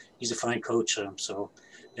 He's a fine coach. So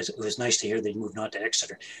it was nice to hear that he moved on to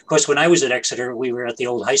Exeter. Of course, when I was at Exeter, we were at the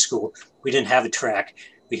old high school. We didn't have a track.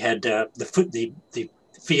 We had the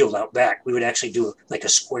field out back. We would actually do like a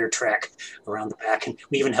square track around the back, and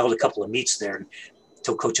we even held a couple of meets there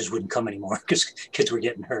until coaches wouldn't come anymore because kids were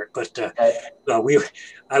getting hurt. But we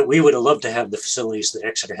would have loved to have the facilities that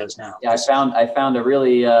Exeter has now. Yeah, I found a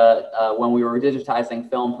really when we were digitizing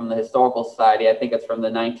film from the Historical Society. I think it's from the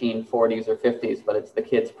 1940s or 50s, but it's the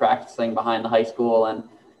kids practicing behind the high school, and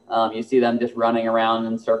you see them just running around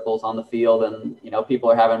in circles on the field, and people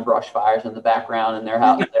are having brush fires in the background in their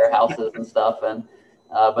houses and stuff. And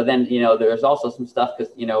but then there's also some stuff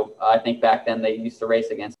because I think back then they used to race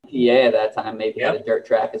against PA at that time. Maybe had a dirt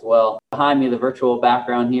track as well. Behind me, the virtual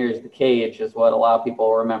background here is the cage, is what a lot of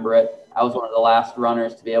people remember it. I was one of the last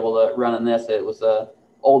runners to be able to run in this. It was a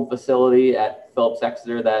old facility at Phillips,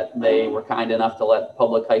 Exeter, that they were kind enough to let the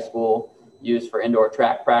public high school use for indoor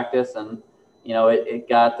track practice. And it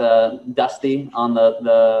got dusty on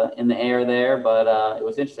in the air there, but it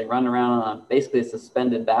was interesting running around on basically a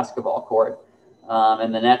suspended basketball court.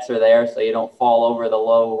 And the nets are there so you don't fall over the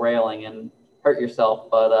low railing and hurt yourself.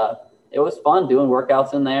 But it was fun doing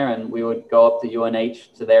workouts in there, and we would go up to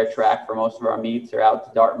UNH to their track for most of our meets, or out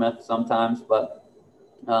to Dartmouth sometimes. But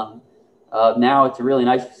now it's a really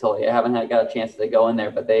nice facility. I haven't got a chance to go in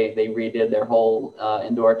there, but they redid their whole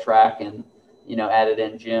indoor track and added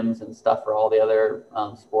in gyms and stuff for all the other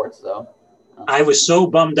sports. So I was so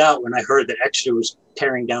bummed out when I heard that Exeter was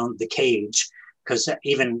tearing down the cage, because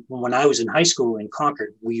even when I was in high school in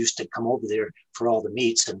Concord, we used to come over there for all the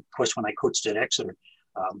meets. And of course, when I coached at Exeter,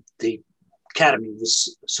 the academy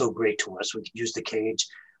was so great to us. We could use the cage,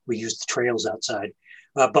 we used the trails outside.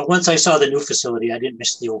 But once I saw the new facility, I didn't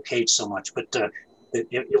miss the old cage so much. But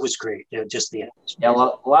it was great. Just the a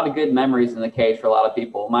lot of good memories in the cage for a lot of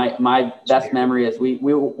people. My best memory is we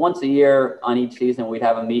once a year on each season we'd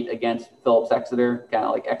have a meet against Phillips Exeter, kind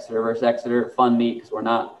of like Exeter versus Exeter, fun meet because we're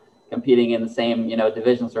not competing in the same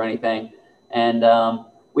divisions or anything. And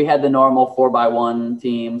we had the normal 4x1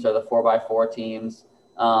 teams or the 4x4 teams,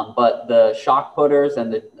 but the shock putters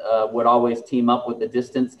and the would always team up with the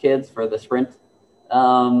distance kids for the sprint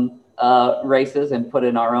races and put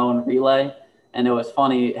in our own relay. And it was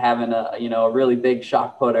funny having a really big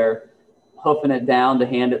shock putter, hoofing it down to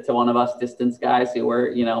hand it to one of us distance guys who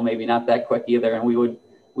were, maybe not that quick either. And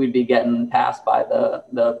we'd be getting passed by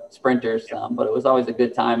the sprinters. But it was always a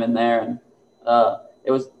good time in there. And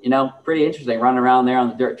it was, pretty interesting running around there on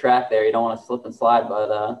the dirt track there. You don't want to slip and slide,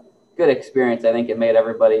 but good experience. I think it made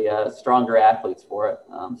everybody stronger athletes for it.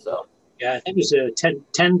 Yeah, I think it was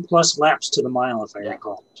 10 plus laps to the mile, if I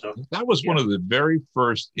recall. So that was one of the very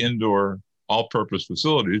first indoor all-purpose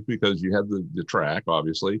facilities, because you had the track,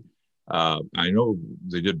 obviously. I know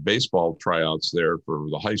they did baseball tryouts there for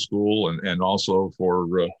the high school and also for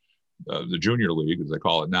the junior league, as they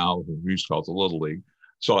call it now. We used to call it the Little League.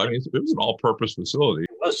 So, I mean, it was an all-purpose facility.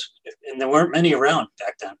 It was, and there weren't many around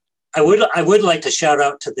back then. I would like to shout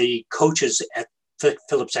out to the coaches at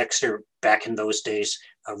Phillips Exeter back in those days.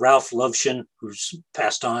 Ralph Lovshin, who's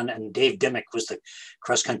passed on, and Dave Dimmick was the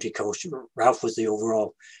cross-country coach. Ralph was the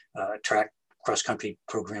overall track cross-country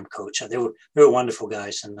program coach. They were wonderful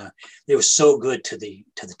guys, and they were so good to the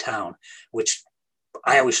town, which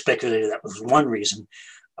I always speculated that was one reason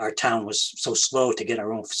our town was so slow to get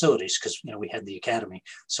our own facilities, because we had the academy.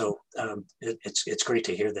 So it's great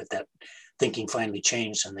to hear that thinking finally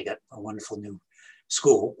changed, and they got a wonderful new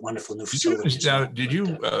school, wonderful new facilities. Did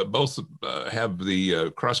you both have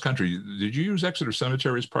the cross-country? Did you use Exeter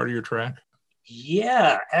Cemetery as part of your track?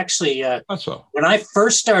 Yeah, actually, when I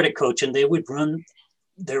first started coaching, they would run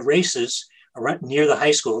their races around near the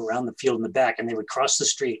high school, around the field in the back, and they would cross the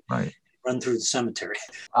street, right, run through the cemetery.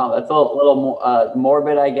 Oh, that's a little more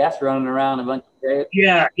morbid, I guess, running around a bunch of graves.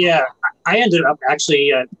 Yeah. I ended up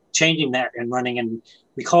actually changing that and running, and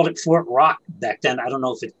we called it Fort Rock back then. I don't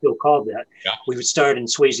know if it's still called that. Yeah. We would start in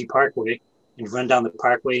Swayze Parkway and run down the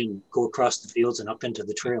parkway and go across the fields and up into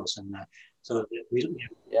the trails. And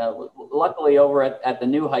luckily over at the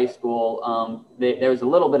new high school, there was a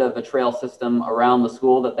little bit of a trail system around the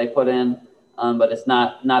school that they put in, but it's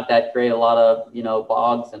not that great. A lot of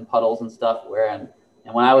bogs and puddles and stuff. And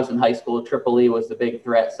when I was in high school, Tripoli was the big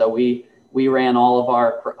threat. So we ran all of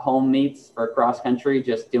our home meets for cross country,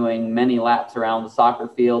 just doing many laps around the soccer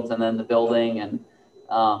fields and then the building. And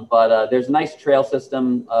but there's a nice trail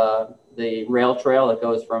system, the rail trail that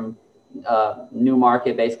goes from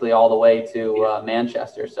Newmarket basically all the way to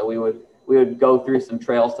Manchester. So we would would go through some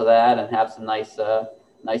trails to that and have some nice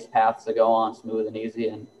paths to go on, smooth and easy.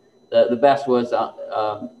 And the best was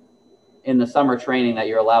in the summer training that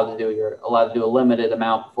you're allowed to do. You're allowed to do a limited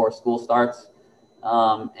amount before school starts.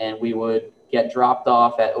 And we would get dropped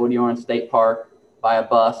off at Odioran State Park by a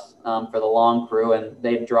bus for the long crew, and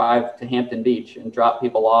they'd drive to Hampton Beach and drop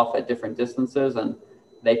people off at different distances, and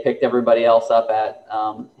they picked everybody else up at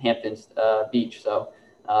Hampton Beach. So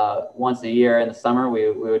once a year in the summer,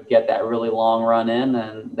 we would get that really long run in,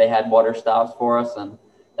 and they had water stops for us, and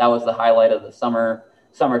that was the highlight of the summer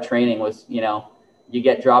training was, you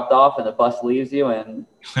get dropped off and the bus leaves you, and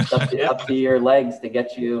it's up to your legs to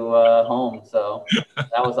get you home. So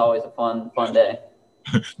that was always a fun day.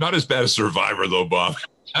 Not as bad as Survivor, though, Bob.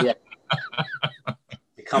 Yeah.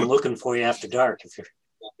 They come looking for you after dark if you're.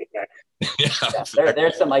 Yeah,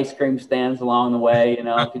 there's some ice cream stands along the way,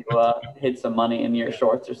 if you hid some money in your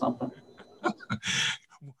shorts or something. A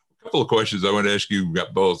couple of questions I want to ask you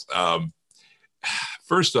got both.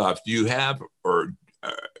 First off, do you have, or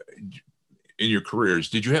in your careers,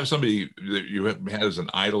 did you have somebody that you had as an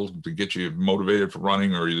idol to get you motivated for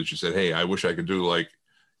running, or that you said, hey, I wish I could do like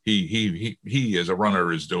he as a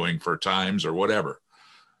runner is doing for times or whatever?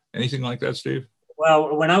 Anything like that, Steve?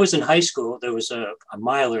 Well, when I was in high school, there was a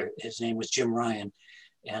miler. His name was Jim Ryan,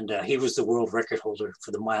 and he was the world record holder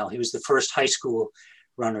for the mile. He was the first high school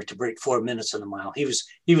runner to break 4 minutes in the mile. He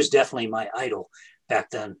was definitely my idol back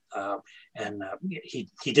then. He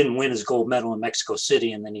didn't win his gold medal in Mexico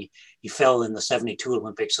City, and then he fell in the 72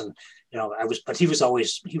 Olympics. And but he was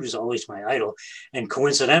always my idol. And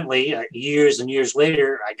coincidentally, years and years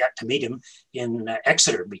later, I got to meet him in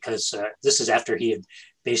Exeter, because this is after he had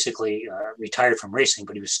basically retired from racing,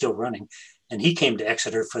 but he was still running. And he came to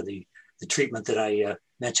Exeter for the treatment that I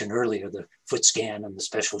mentioned earlier, the foot scan and the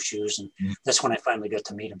special shoes. And that's when I finally got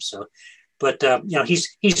to meet him. So, but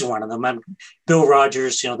he's one of them. Bill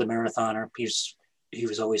Rogers, the marathoner. He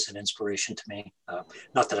was always an inspiration to me.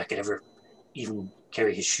 Not that I could ever even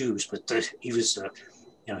carry his shoes, but he was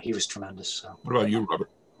tremendous. So. What about you,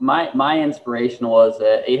 Robert? My inspiration was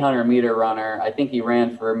an 800-meter runner. I think he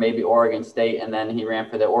ran for maybe Oregon State, and then he ran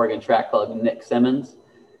for the Oregon Track Club, Nick Simmons.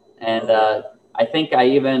 And I think I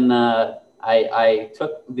even I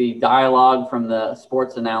took the dialogue from the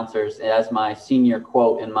sports announcers as my senior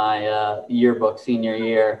quote in my yearbook senior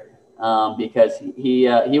year, because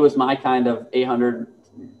he was my kind of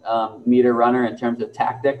 800-meter runner in terms of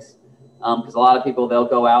tactics. Because a lot of people, they'll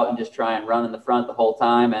go out and just try and run in the front the whole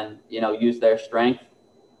time and, use their strength.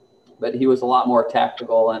 But he was a lot more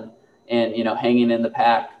tactical and hanging in the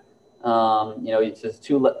pack. It's just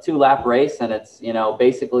two lap race, and it's,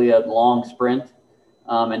 basically a long sprint.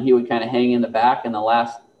 And he would kind of hang in the back in the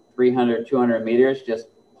last 300, 200 meters, just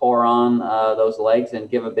pour on those legs and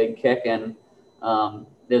give a big kick. And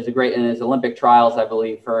there's in his Olympic trials, I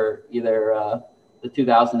believe, for either the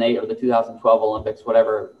 2008 or the 2012 Olympics,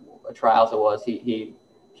 whatever trials it was, he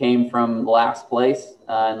came from last place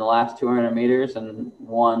in the last 200 meters and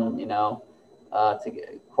won, to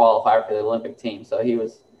qualify for the Olympic team. So he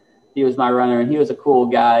was my runner, and he was a cool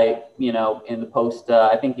guy, in the post.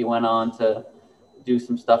 I think he went on to do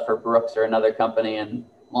some stuff for Brooks or another company and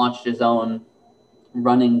launched his own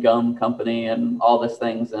running gum company and all these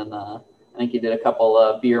things. And I think he did a couple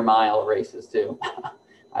of beer mile races too.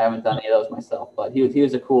 I haven't done any of those myself, but he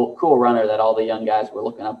was a cool runner that all the young guys were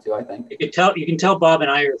looking up to, I think. You can tell Bob and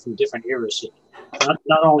I are from different eras,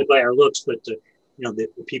 not only by our looks, but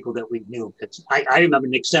the people that we knew. I remember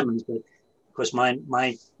Nick Simmons, but of course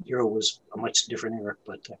my hero was a much different era.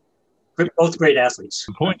 But both great athletes.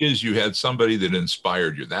 The point is, you had somebody that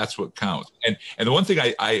inspired you. That's what counts. And the one thing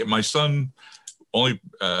my son only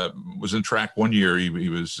was in track 1 year. He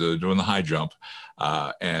was doing the high jump.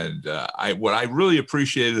 What I really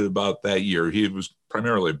appreciated about that year, he was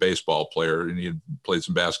primarily a baseball player, and he had played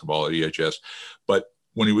some basketball at EHS. But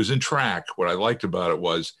when he was in track, what I liked about it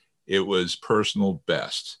was personal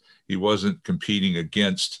best. He wasn't competing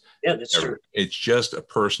against. Yeah, that's true. It's just a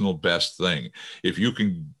personal best thing. If you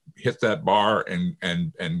can hit that bar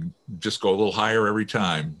and just go a little higher every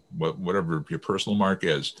time, whatever your personal mark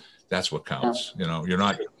is, that's what counts. You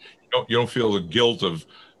don't feel the guilt of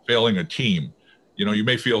failing a team. You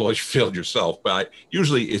may feel like you failed yourself, but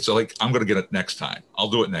usually it's like, I'm going to get it next time. I'll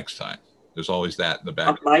do it next time. There's always that in the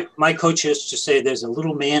back. My coach used to say there's a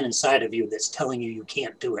little man inside of you that's telling you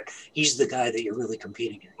can't do it. He's the guy that you're really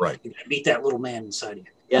competing against. Right. You got to beat that little man inside of you.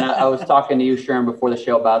 Yeah, I was talking to you, Sherm, before the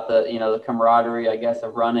show about the camaraderie, I guess,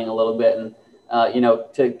 of running a little bit, and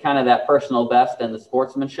to kind of that personal best and the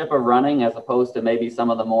sportsmanship of running, as opposed to maybe some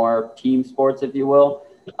of the more team sports, if you will.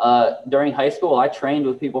 during high school, I trained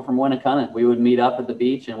with people from Winnicott. We would meet up at the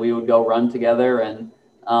beach and we would go run together. And,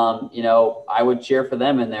 I would cheer for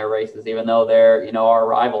them in their races, even though they're, our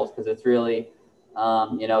rivals, because it's really,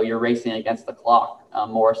 you're racing against the clock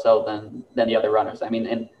more so than the other runners. I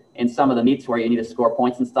mean, in some of the meets where you need to score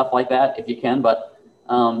points and stuff like that, if you can, but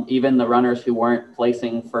even the runners who weren't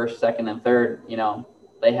placing first, second, and third,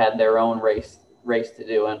 they had their own race to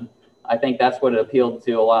do. And I think that's what it appealed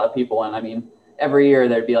to a lot of people. And I mean, every year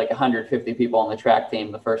there'd be like 150 people on the track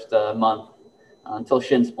team the first month until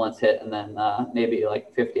shin splints hit, and then maybe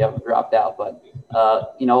like 50 of them dropped out. But,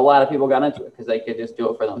 a lot of people got into it because they could just do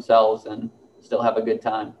it for themselves and still have a good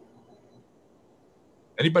time.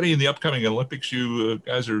 Anybody in the upcoming Olympics you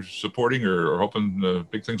guys are supporting or hoping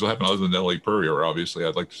big things will happen other than Elle Purrier? Obviously,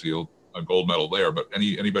 I'd like to see a gold medal there, but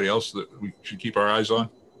anybody else that we should keep our eyes on?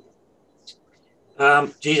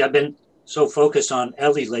 I've been so focused on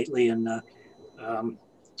Ellie lately, and I'm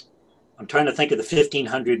trying to think of the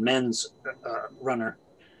 1500 men's runner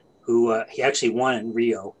who he actually won in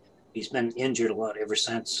Rio. He's been injured a lot ever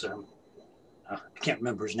since. I can't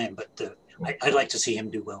remember his name, but I'd like to see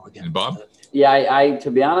him do well again. And Bob? Yeah, I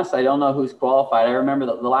to be honest, I don't know who's qualified. I remember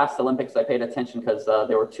the last Olympics I paid attention because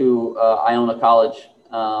there were two Iona College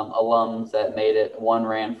alums that made it. One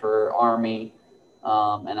ran for Army,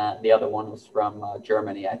 and the other one was from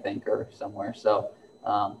Germany, I think, or somewhere. So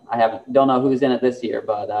I don't know who's in it this year,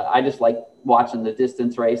 but I just like watching the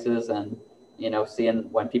distance races and, seeing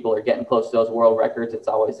when people are getting close to those world records. It's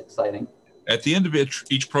always exciting. At the end of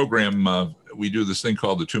each program, we do this thing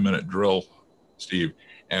called the 2-minute drill, Steve.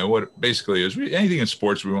 And what basically is anything in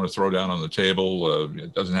sports we want to throw down on the table.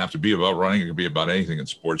 It doesn't have to be about running. It can be about anything in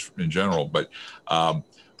sports in general. But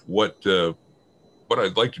what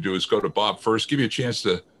I'd like to do is go to Bob first, give you a chance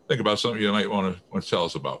to think about something you might want to tell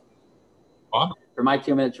us about. Bob? For my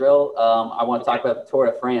 2-minute drill, I want to talk about the Tour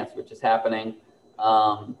de France, which is happening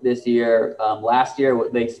this year. Last year,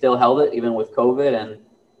 they still held it, even with COVID, and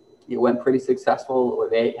it went pretty successful.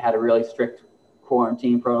 They had a really strict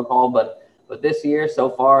quarantine protocol, but this year so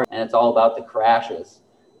far, and it's all about the crashes.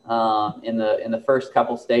 In the first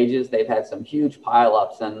couple stages, they've had some huge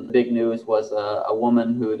pileups, and the big news was a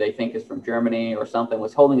woman who they think is from Germany or something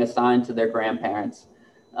was holding a sign to their grandparents.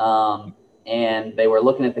 And they were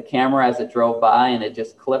looking at the camera as it drove by, and it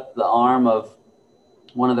just clipped the arm of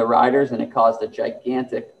one of the riders, and it caused a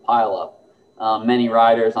gigantic pileup. Many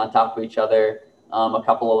riders on top of each other. A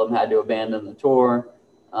couple of them had to abandon the tour,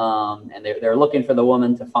 and they're looking for the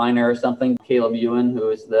woman to find her or something. Caleb Ewan, who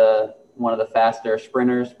is one of the faster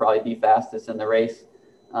sprinters, probably the fastest in the race,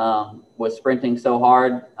 was sprinting so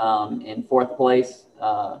hard in fourth place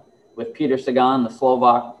with Peter Sagan, the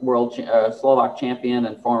Slovak champion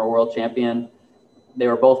and former world champion. They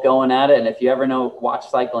were both going at it, and if you ever watch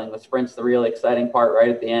cycling, the sprint's the really exciting part right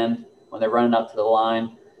at the end when they're running up to the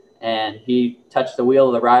line. And he touched the wheel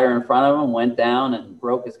of the rider in front of him, went down and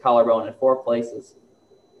broke his collarbone in 4 places.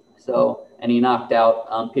 So, and he knocked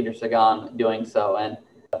out Peter Sagan doing so. And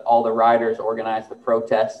all the riders organized a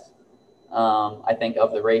protest, I think,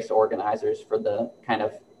 of the race organizers for the kind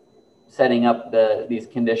of setting up these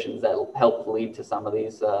conditions that helped lead to some of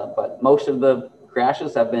these. But most of the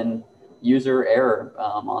crashes have been user error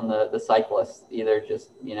on the cyclists, either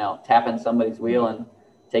just, tapping somebody's wheel and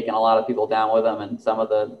taking a lot of people down with them. And some of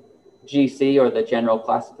the GC or the general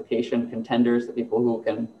classification contenders, the people who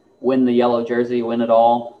can win the yellow jersey, win it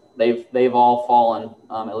all, they've all fallen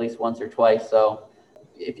at least once or twice. So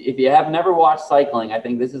if you have never watched cycling, I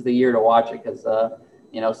think this is the year to watch it, because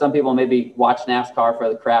some people maybe watch NASCAR for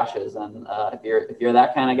the crashes, and if you're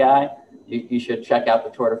that kind of guy, you should check out the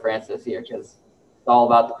Tour de France this year, because it's all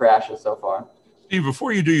about the crashes so far. Steve,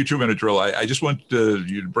 before you do your 2-minute drill, I just want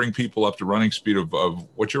you to bring people up to running speed of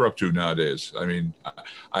what you're up to nowadays. I mean,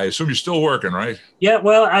 I assume you're still working, right? Yeah,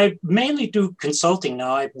 well, I mainly do consulting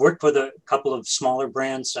now. I've worked with a couple of smaller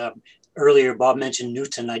brands. Earlier, Bob mentioned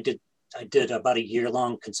Newton. I did about a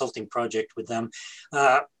year-long consulting project with them.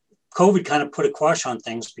 COVID kind of put a quash on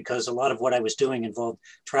things because a lot of what I was doing involved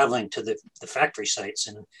traveling to the factory sites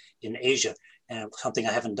in Asia, and something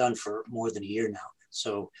I haven't done for more than a year now.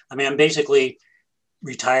 So, I mean, I'm basically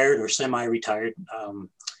retired or semi-retired.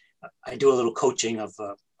 I do a little coaching of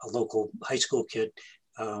a local high school kid,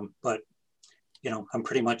 but I'm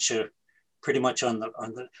pretty much on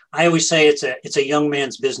the. I always say it's a young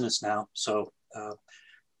man's business now. So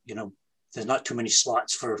there's not too many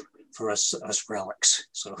slots for us relics.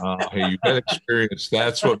 So hey, you've had experience.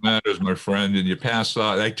 That's what matters, my friend. And you pass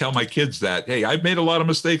on. I tell my kids that, hey, I've made a lot of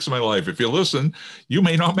mistakes in my life. If you listen, you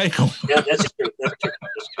may not make them. Yeah, that's true.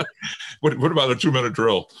 What about a 2-minute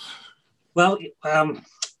drill? Well,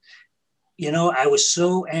 I was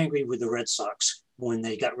so angry with the Red Sox when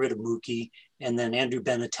they got rid of Mookie, and then Andrew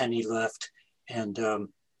Benintendi left, and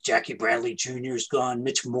Jackie Bradley Jr. is gone,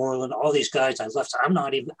 Mitch Moreland, all these guys I left.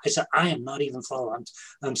 I said, I am not even following.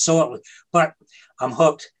 I'm so up with, but I'm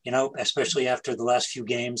hooked, especially after the last few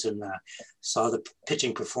games, and saw the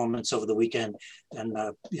pitching performance over the weekend. And,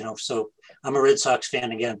 so I'm a Red Sox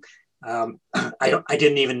fan again. I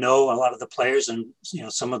didn't even know a lot of the players, and,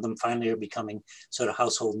 some of them finally are becoming sort of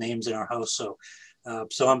household names in our house. So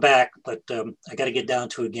I'm back, but I got to get down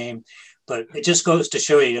to a game. But it just goes to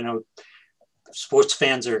show you, sports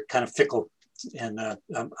fans are kind of fickle, and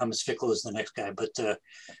I'm as fickle as the next guy. But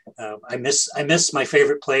I miss my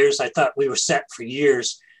favorite players. I thought we were set for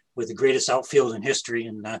years with the greatest outfield in history,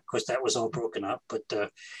 and of course that was all broken up. But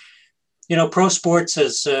pro sports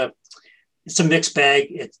is it's a mixed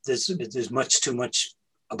bag. There's much too much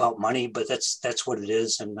about money, but that's what it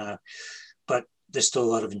is. And but there's still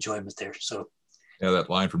a lot of enjoyment there. So yeah, that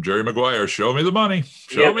line from Jerry Maguire: "Show me the money."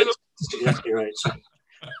 Show me the. Exactly right.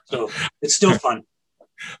 So it's still fun.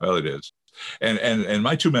 Well, it is. And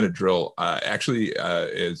my 2-minute drill,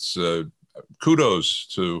 it's kudos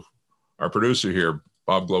to our producer here,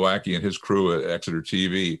 Bob Glowacky, and his crew at Exeter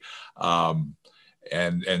TV.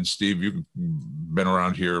 And Steve, you've been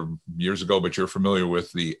around here years ago, but you're familiar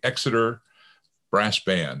with the Exeter Brass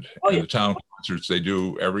Band and the town concerts they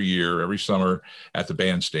do every year, every summer at the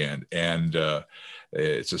bandstand. And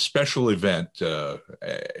it's a special event.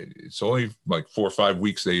 It's only like 4 or 5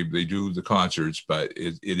 weeks they do the concerts, but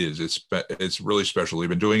it's really special. They've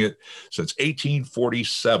been doing it since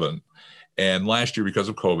 1847. And last year, because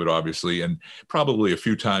of COVID, obviously, and probably a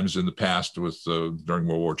few times in the past with during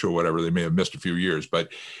World War II or whatever, they may have missed a few years.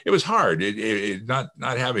 But it was hard, not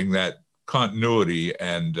having that continuity.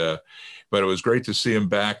 And but it was great to see them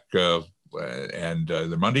back. And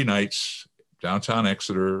the Monday nights, downtown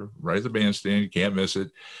Exeter, right at the bandstand. You can't miss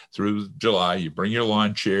it. Through July, you bring your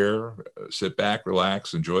lawn chair, sit back,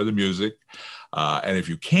 relax, enjoy the music. And if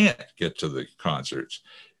you can't get to the concerts,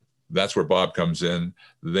 that's where Bob comes in.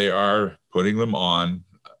 They are putting them on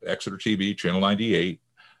Exeter TV, Channel 98.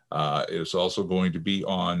 It's also going to be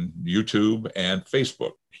on YouTube and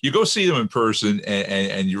Facebook. You go see them in person,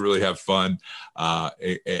 and you really have fun. And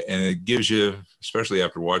it gives you, especially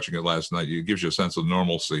after watching it last night, it gives you a sense of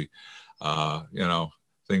normalcy.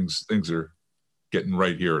 Things are getting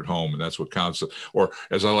right here at home, and that's what counts. Or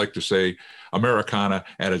as I like to say, Americana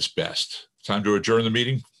at its best. Time to adjourn the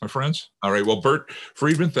meeting, my friends. All right. Well, Bert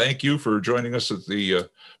Freedman, thank you for joining us at the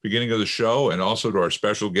beginning of the show, and also to our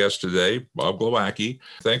special guest today, Bob Glowacky.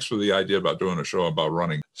 Thanks for the idea about doing a show about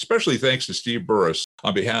running. Especially thanks to Steve Burris.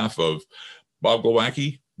 On behalf of Bob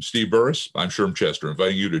Glowacky, Steve Burris, I'm Sherm Chester,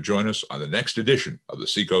 inviting you to join us on the next edition of the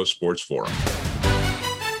Seacoast Sports Forum.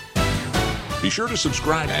 Be sure to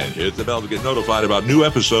subscribe and hit the bell to get notified about new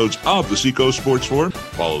episodes of the Seacoast Sports Forum.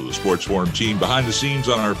 Follow the Sports Forum team behind the scenes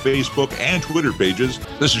on our Facebook and Twitter pages.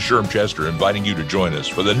 This is Sherm Chester inviting you to join us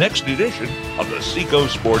for the next edition of the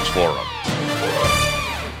Seacoast Sports Forum.